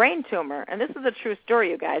had a brain tumor. And this is a true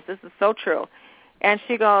story, you guys. This is so true. And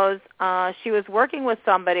she goes, she was working with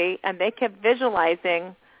somebody, and they kept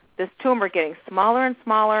visualizing this tumor getting smaller and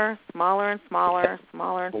smaller, smaller and smaller,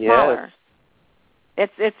 smaller and smaller.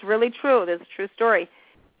 It's really true. There's a true story.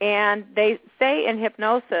 And they say in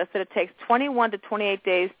hypnosis that it takes 21 to 28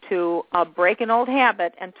 days to break an old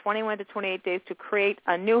habit and 21 to 28 days to create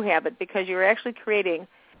a new habit, because you're actually creating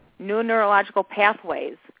new neurological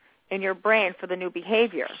pathways in your brain for the new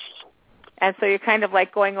behavior. And so you're kind of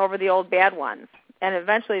like going over the old bad ones. And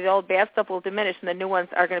eventually the old bad stuff will diminish and the new ones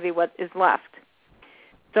are going to be what is left.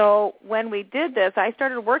 So when we did this, I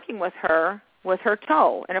started working with her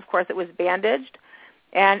toe. And, of course, it was bandaged.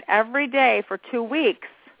 And every day for 2 weeks,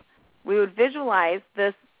 we would visualize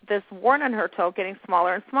this wart on her toe getting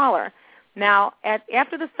smaller and smaller. Now,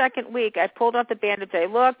 after the second week, I pulled off the bandage. I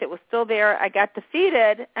looked. It was still there. I got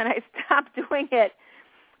defeated, and I stopped doing it.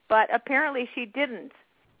 But apparently she didn't.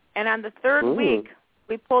 And on the third week,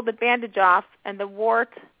 we pulled the bandage off, and the wart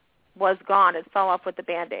was gone. It fell off with the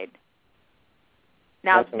Band-Aid.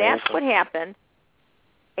 Now, that's what happened.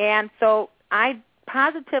 And so I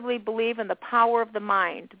positively believe in the power of the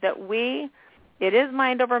mind, that it is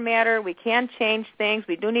mind over matter. We can change things.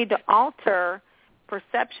 We do need to alter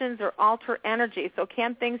perceptions or alter energy. So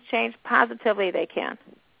can things change? Positively they can.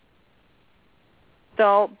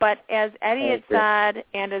 So, but as Eddie had said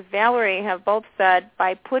and as Valerie have both said,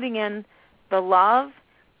 by putting in the love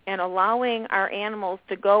and allowing our animals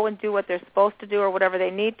to go and do what they're supposed to do or whatever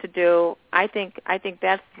they need to do, I think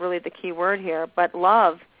that's really the key word here. But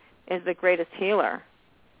love is the greatest healer.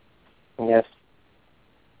 Yes.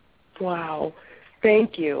 Wow.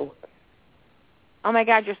 Thank you. Oh, my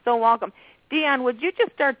God, you're so welcome. Dion, would you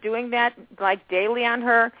just start doing that, like, daily on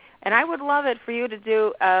her? And I would love it for you to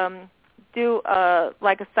do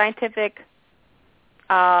like a scientific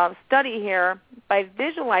study here by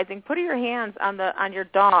visualizing, putting your hands on your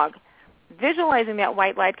dog, visualizing that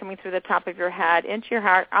white light coming through the top of your head, into your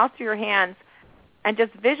heart, out through your hands, and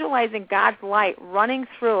just visualizing God's light running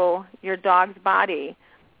through your dog's body.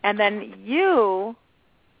 And then you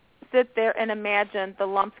sit there and imagine the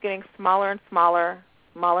lumps getting smaller and smaller,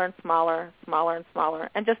 smaller and smaller, smaller and smaller,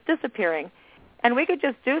 and just disappearing. And we could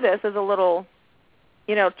just do this as a little,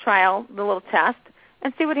 trial, the little test,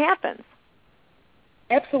 and see what happens.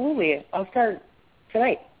 Absolutely. I'll start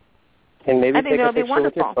tonight. And maybe take a picture wonderful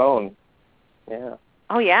with your phone. Yeah.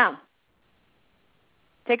 Oh, yeah.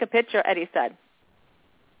 Take a picture, Eddie said.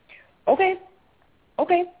 Okay.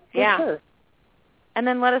 Yeah. Sure. And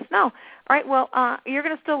then let us know. All right, well, you're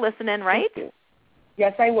going to still listen in, right?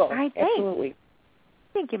 Yes, I will. All right, thanks. Absolutely.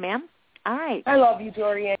 Thank you, ma'am. All right. I love you,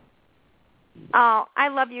 Dorian. Oh, I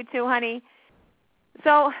love you too, honey.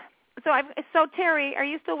 So Terry, are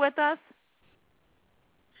you still with us?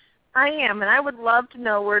 I am, and I would love to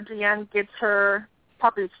know where Deanne gets her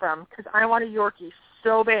puppies from, because I want a Yorkie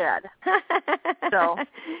so bad. So,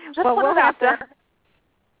 just we'll have to.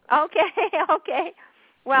 Okay.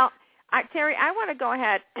 Well, Terry, I want to go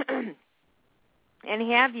ahead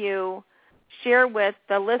and have you share with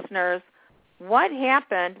the listeners what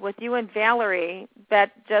happened with you and Valerie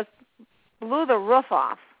that just blew the roof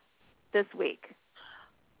off this week.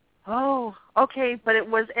 Oh, okay, but it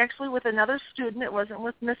was actually with another student. It wasn't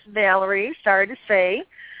with Miss Valerie, sorry to say.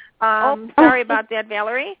 Sorry about that,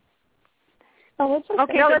 Valerie. Oh, it's okay.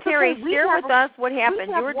 Okay, No, so Terry, okay. share with us what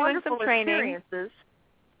happened. You were doing some training. Experiences.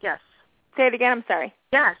 Yes. Say it again, I'm sorry.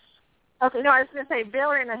 Yes. Okay, no, I was going to say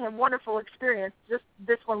Valerie and I had wonderful experience. Just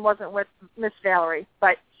this one wasn't with Miss Valerie.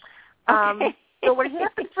 But okay. So what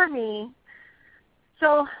happened for me,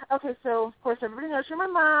 so of course everybody knows you're my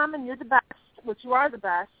mom and you're the best, which you are the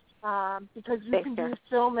best, because you can do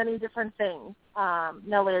so many different things. Not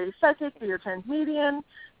only are you psychic, but you're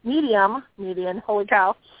medium, holy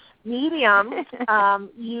cow, medium.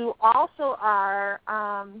 You also are,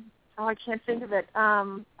 I can't think of it,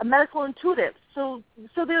 a medical intuitive. So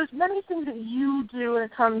there's many things that you do when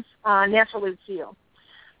it comes naturally to you.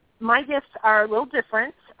 My gifts are a little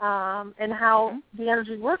different, and how the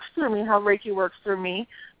energy works through me, how Reiki works through me.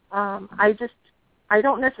 I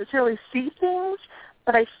don't necessarily see things,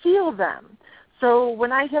 but I feel them. So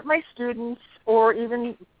when I have my students or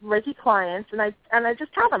even Reiki clients, and I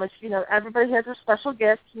just tell them, everybody has their special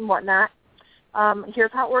gifts and whatnot.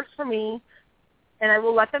 Here's how it works for me, and I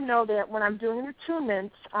will let them know that when I'm doing an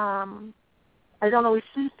attunement, I don't always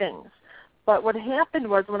see things. But what happened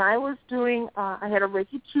was when I was doing, I had a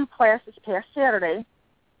Reiki 2 class this past Saturday.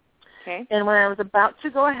 Okay. And when I was about to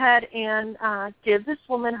go ahead and give this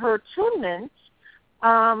woman her attunement,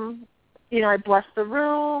 I bless the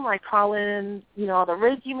room. I call in, all the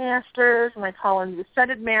Reiki masters, and I call in the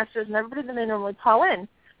Ascended masters and everybody that they normally call in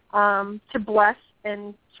to bless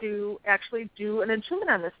and to actually do an attunement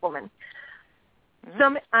on this woman. Mm-hmm.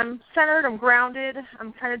 So I'm centered. I'm grounded.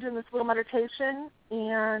 I'm kind of doing this little meditation,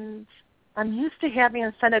 and I'm used to having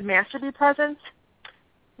an Ascended master be present.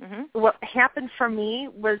 Mm-hmm. What happened for me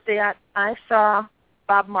was that I saw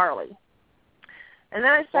Bob Marley. And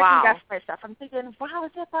then I second-guessed myself. I'm thinking, wow,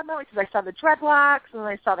 is that Bob Marley? Because I saw the dreadlocks, and then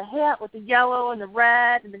I saw the hat with the yellow and the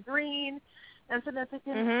red and the green. And so then I'm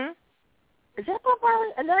thinking, is that Bob Marley?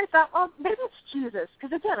 And then I thought, oh, maybe it's Jesus.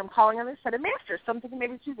 Because, again, I'm calling on the Ascended master, so I'm thinking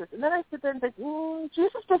maybe it's Jesus. And then I sit there and think,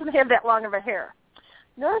 Jesus doesn't have that long of a hair.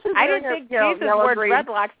 I didn't think Jesus wore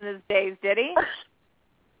dreadlocks in his days, did he?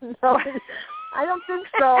 No, I don't think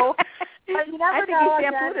so. But you never know. I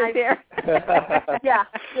think he shampooed his hair.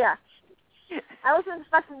 Yeah. I wasn't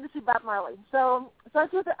expecting to see Bob Marley. So I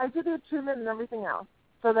did the attunement and everything else.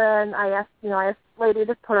 So then I asked the lady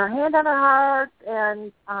to put her hand on her heart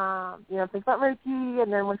and, think about Reiki.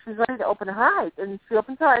 And then when she's ready to open her eyes, and she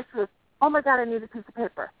opens her eyes, she goes, oh, my God, I need a piece of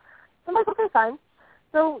paper. So I'm like, okay, fine.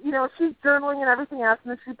 So, she's journaling and everything else,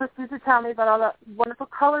 and then she proceeds to tell me about all the wonderful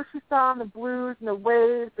colors she saw and the blues and the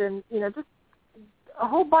waves and, just a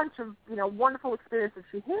whole bunch of, wonderful experiences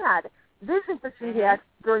she had, visions that she had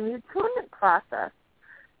during the attunement process.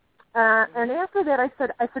 And after that, I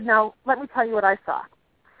said, now, let me tell you what I saw.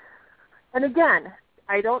 And again,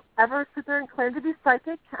 I don't ever sit there and claim to be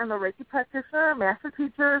psychic. I'm a Reiki practitioner, a master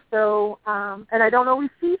teacher, so and I don't always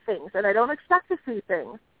see things, and I don't expect to see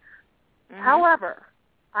things. Mm-hmm. However,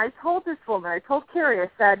 I told this woman, I told Carrie, I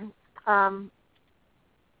said, now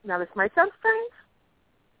this might sound strange.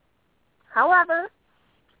 However,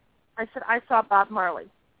 I said, I saw Bob Marley.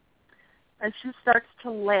 And she starts to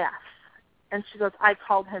laugh. And she goes, I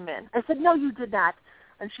called him in. I said, no, you did not.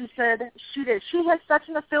 And she said she did. She has such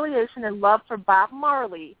an affiliation and love for Bob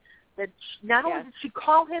Marley that not only did she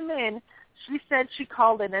call him in, she said she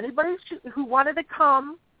called in anybody who wanted to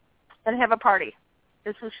come and have a party.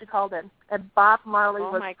 Is who she called in. And Bob Marley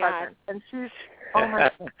was present. And she's, oh my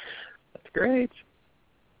God. That's great.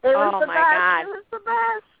 It was the best. God. It was the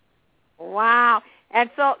best. Wow. And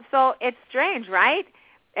so it's strange, right?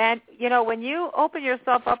 And, you know, when you open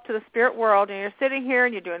yourself up to the spirit world and you're sitting here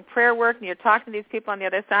and you're doing prayer work and you're talking to these people on the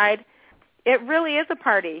other side, it really is a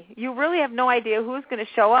party. You really have no idea who's going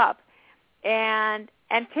to show up. And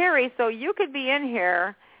Terry, so you could be in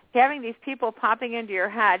here having these people popping into your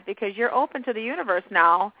head because you're open to the universe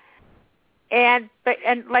now. And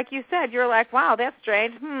like you said, you're like, wow, that's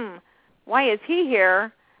strange. Why is he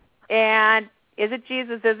here? And is it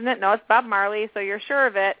Jesus, isn't it? No, it's Bob Marley, so you're sure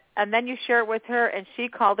of it. And then you share it with her, and she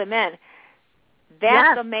called him in.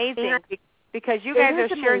 That's amazing because you guys are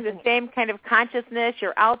sharing the same kind of consciousness.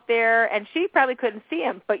 You're out there, and she probably couldn't see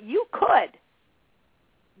him, but you could.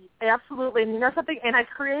 Absolutely. And you know something? And I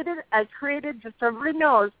created, just so everybody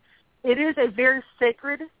knows, it is a very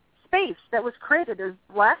sacred space that was created. It was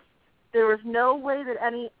blessed. There was no way that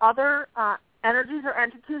any other energies or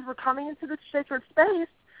entities were coming into this sacred space.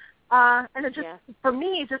 And it just, for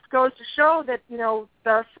me, it just goes to show that, you know,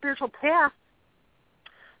 the spiritual path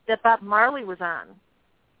that Bob Marley was on,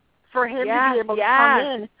 for him to be able to come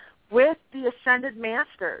in with the ascended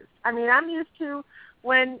masters. I mean, I'm used to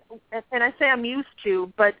and I say I'm used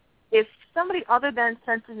to, but if somebody other than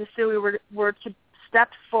Sensei Yusui were to step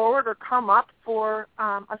forward or come up for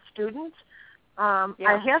a student,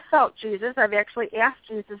 I have felt Jesus. I've actually asked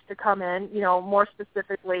Jesus to come in, you know, more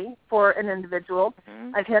specifically for an individual.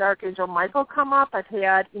 Mm-hmm. I've had Archangel Michael come up. I've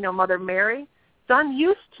had, you know, Mother Mary. So I'm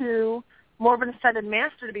used to more of an ascended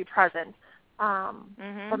master to be present.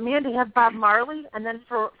 But man, to have Bob Marley and then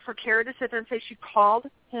for Carrie to sit there and say she called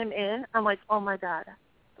him in, I'm like, oh my God,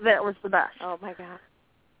 that was the best. Oh my God,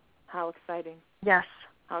 how exciting! Yes,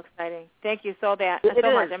 how exciting! Thank you so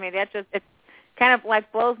much. I mean, that just it's kind of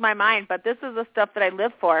like blows my mind. But this is the stuff that I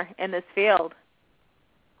live for in this field.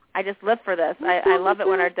 I just live for this. I love it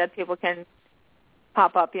when our dead people can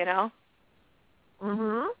pop up. You know.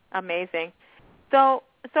 Amazing. So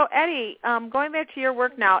Eddie, going back to your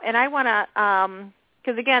work now, and I want to,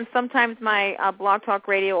 because again, sometimes my Blog Talk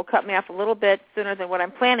Radio will cut me off a little bit sooner than what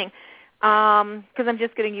I'm planning, because I'm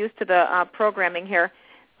just getting used to the programming here.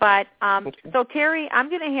 But so Terry, I'm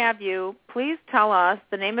going to have you please tell us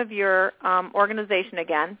the name of your organization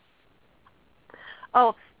again.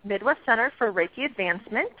 Oh, Midwest Center for Reiki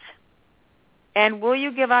Advancement. And will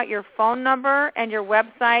you give out your phone number and your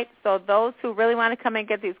website so those who really want to come and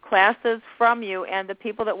get these classes from you and the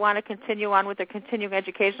people that want to continue on with their continuing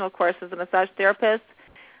educational courses as a massage therapist,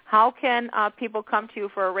 how can people come to you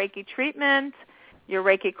for a Reiki treatment, your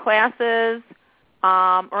Reiki classes,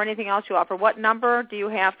 or anything else you offer? What number do you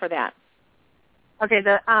have for that? Okay,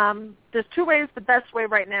 there's two ways. The best way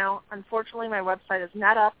right now, unfortunately, my website is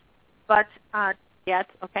not up, but yet,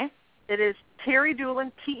 okay. It is Terry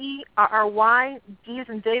Doolin, Terry, D as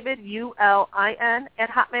in David, ULIN,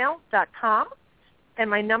 @hotmail.com. And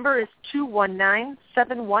my number is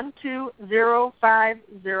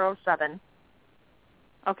 219-712-0507.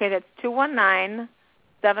 Okay, that's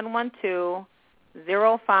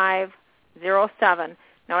 219-712-0507.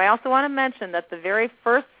 Now, I also want to mention that the very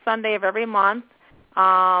first Sunday of every month, we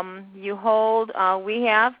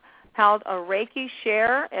have held a Reiki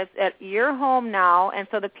share. It's at your home now, and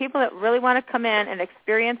so the people that really want to come in and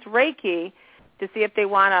experience Reiki to see if they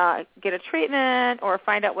want to get a treatment or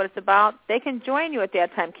find out what it's about, they can join you at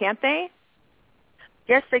that time, can't they?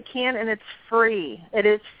 Yes, they can, and it's free. It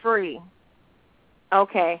is free.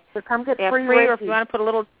 Okay. So come get free Reiki. Reiki. Or if you want to put a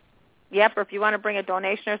little, or if you want to bring a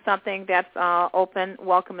donation or something, that's open,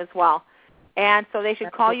 welcome as well. And so they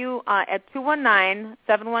should call you at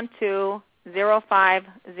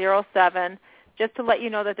 219-712-0507, just to let you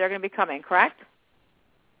know that they're going to be coming, correct?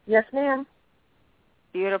 Yes, ma'am.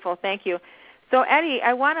 Beautiful. Thank you. So, Eddie,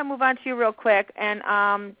 I want to move on to you real quick, and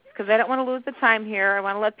because I don't want to lose the time here, I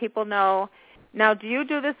want to let people know. Now, do you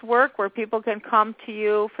do this work where people can come to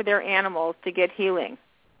you for their animals to get healing?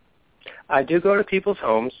 I do go to people's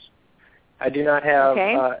homes. I do not have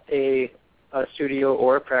a a studio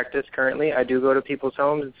or a practice currently. I do go to people's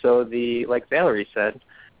homes, so like Valerie said,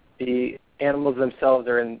 the animals themselves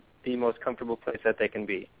are in the most comfortable place that they can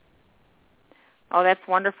be. Oh, that's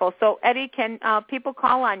wonderful. So, Eddie, can people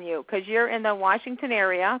call on you? Because you're in the Washington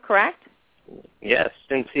area, correct? Yes,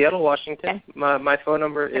 in Seattle, Washington. My phone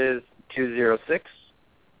number is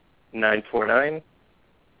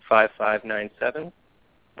 206-949-5597.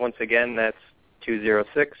 Once again, that's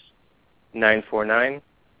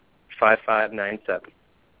 206-949-5597.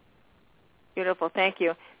 Beautiful. Thank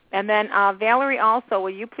you. And then, Valerie, also, will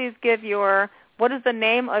you please give what is the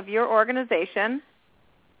name of your organization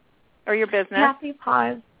or your business? Happy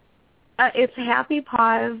Paws. It's Happy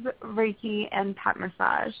Paws Reiki and Pet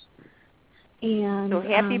Massage. And so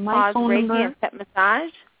Happy Paws Reiki and Pet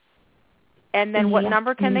Massage. And then what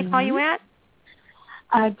number can they call you at?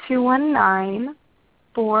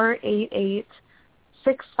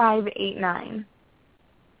 219-488-6589.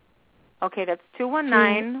 Okay, that's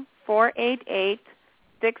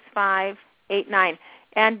 219-488-6589.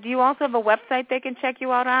 And do you also have a website they can check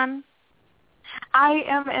you out on? I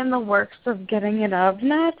am in the works of getting it up.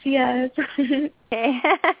 Not yet. Okay.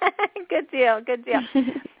 Good deal. All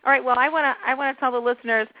right. Well, I want to tell the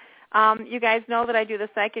listeners, you guys know that I do the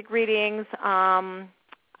psychic readings.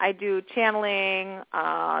 I do channeling,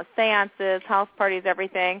 seances, house parties,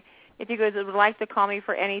 everything. If you guys would like to call me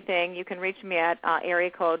for anything, you can reach me at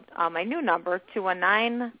area code, my new number,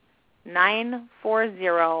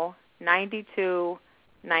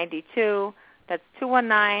 219-940-9292. That's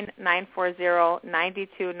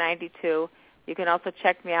 219-940-9292. You can also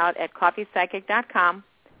check me out at coffeepsychic.com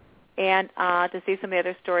and to see some of the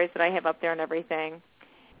other stories that I have up there and everything.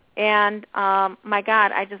 And, my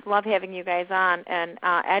God, I just love having you guys on. And,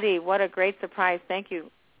 Eddie, what a great surprise. Thank you.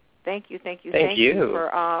 Thank you for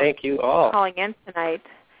Thank you all. calling in tonight.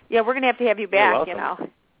 Yeah, we're going to have you back, You're welcome.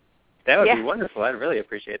 That would be wonderful. I'd really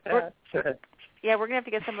appreciate that. Yeah, we're going to have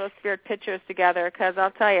to get some of those spirit pictures together because I'll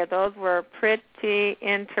tell you, those were pretty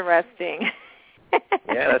interesting.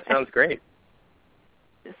 Yeah, that sounds great.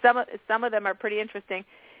 Some of them are pretty interesting.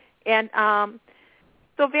 And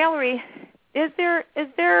so, Valerie, is there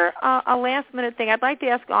a last-minute thing? I'd like to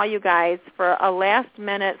ask all you guys for a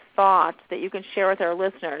last-minute thought that you can share with our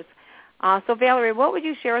listeners. So, Valerie, what would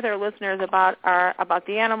you share with our listeners about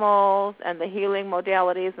the animals and the healing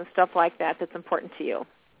modalities and stuff like that that's important to you?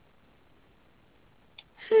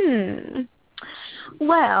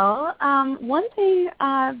 Well, one thing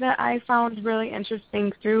that I found really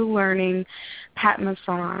interesting through learning pet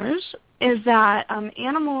massage is that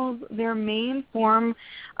animals, their main form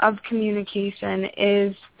of communication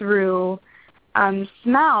is through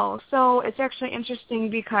smell. So it's actually interesting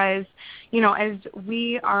because, as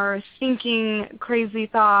we are thinking crazy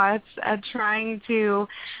thoughts, trying to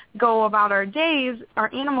go about our days, our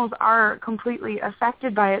animals are completely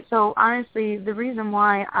affected by it. So honestly, the reason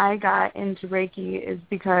why I got into Reiki is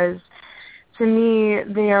because to me,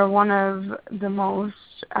 they are one of the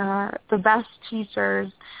best teachers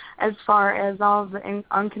as far as all of the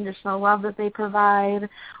unconditional love that they provide,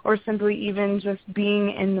 or simply even just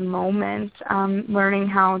being in the moment, learning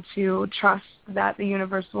how to trust that the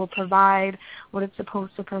universe will provide what it's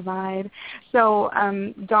supposed to provide. So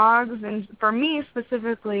dogs, and for me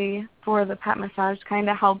specifically for the pet massage, kind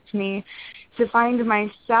of helped me to find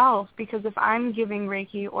myself, because if I'm giving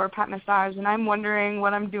Reiki or pet massage and I'm wondering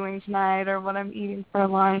what I'm doing tonight or what I'm eating for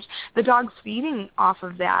lunch, the dog's feeding off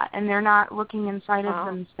of that, and they're not looking inside of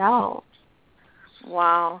themselves.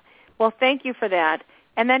 Wow. Well, thank you for that.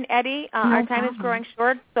 And then, Eddie, our time is growing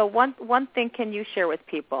short, so one thing can you share with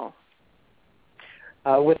people?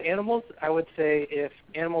 With animals, I would say if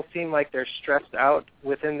animals seem like they're stressed out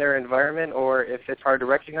within their environment, or if it's hard to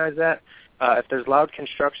recognize that, if there's loud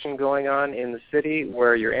construction going on in the city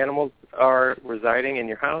where your animals are residing in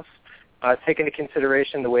your house, take into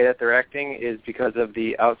consideration the way that they're acting is because of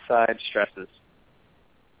the outside stresses.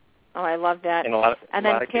 Oh, I love that. And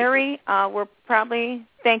then Terry,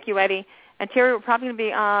 thank you, Eddie. And Terry, we're probably going to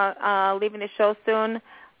be leaving the show soon,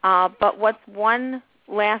 but what's one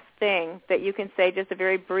last thing that you can say, just a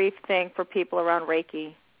very brief thing for people around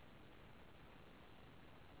Reiki?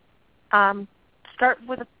 Start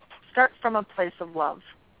from a place of love.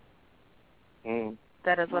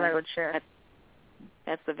 That is what I would share.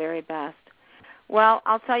 That's the very best. Well,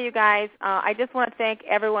 I'll tell you guys, I just want to thank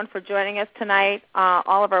everyone for joining us tonight,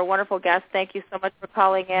 all of our wonderful guests. Thank you so much for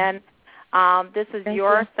calling in. This is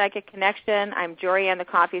your Psychic Connection. I'm Jorianne, the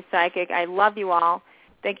Coffee Psychic. I love you all.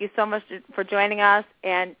 Thank you so much for joining us,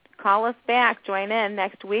 and call us back. Join in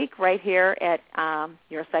next week right here at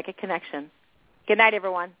Your Psychic Connection. Good night,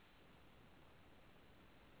 everyone.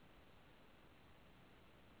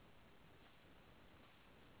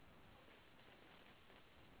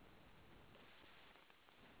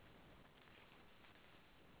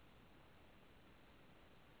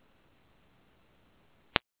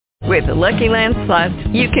 With the Lucky Land Slots,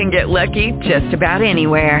 you can get lucky just about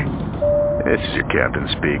anywhere. This is your captain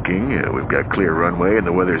speaking. We've got clear runway and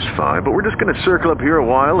the weather's fine, but we're just going to circle up here a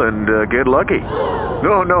while and get lucky.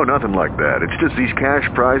 No, nothing like that. It's just these cash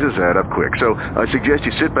prizes add up quick. So I suggest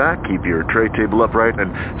you sit back, keep your tray table upright,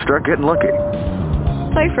 and start getting lucky.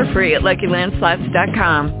 Play for free at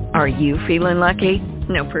LuckyLandSlots.com. Are you feeling lucky?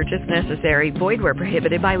 No purchase necessary. Void where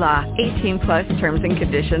prohibited by law. 18+ terms and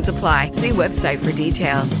conditions apply. See website for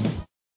details.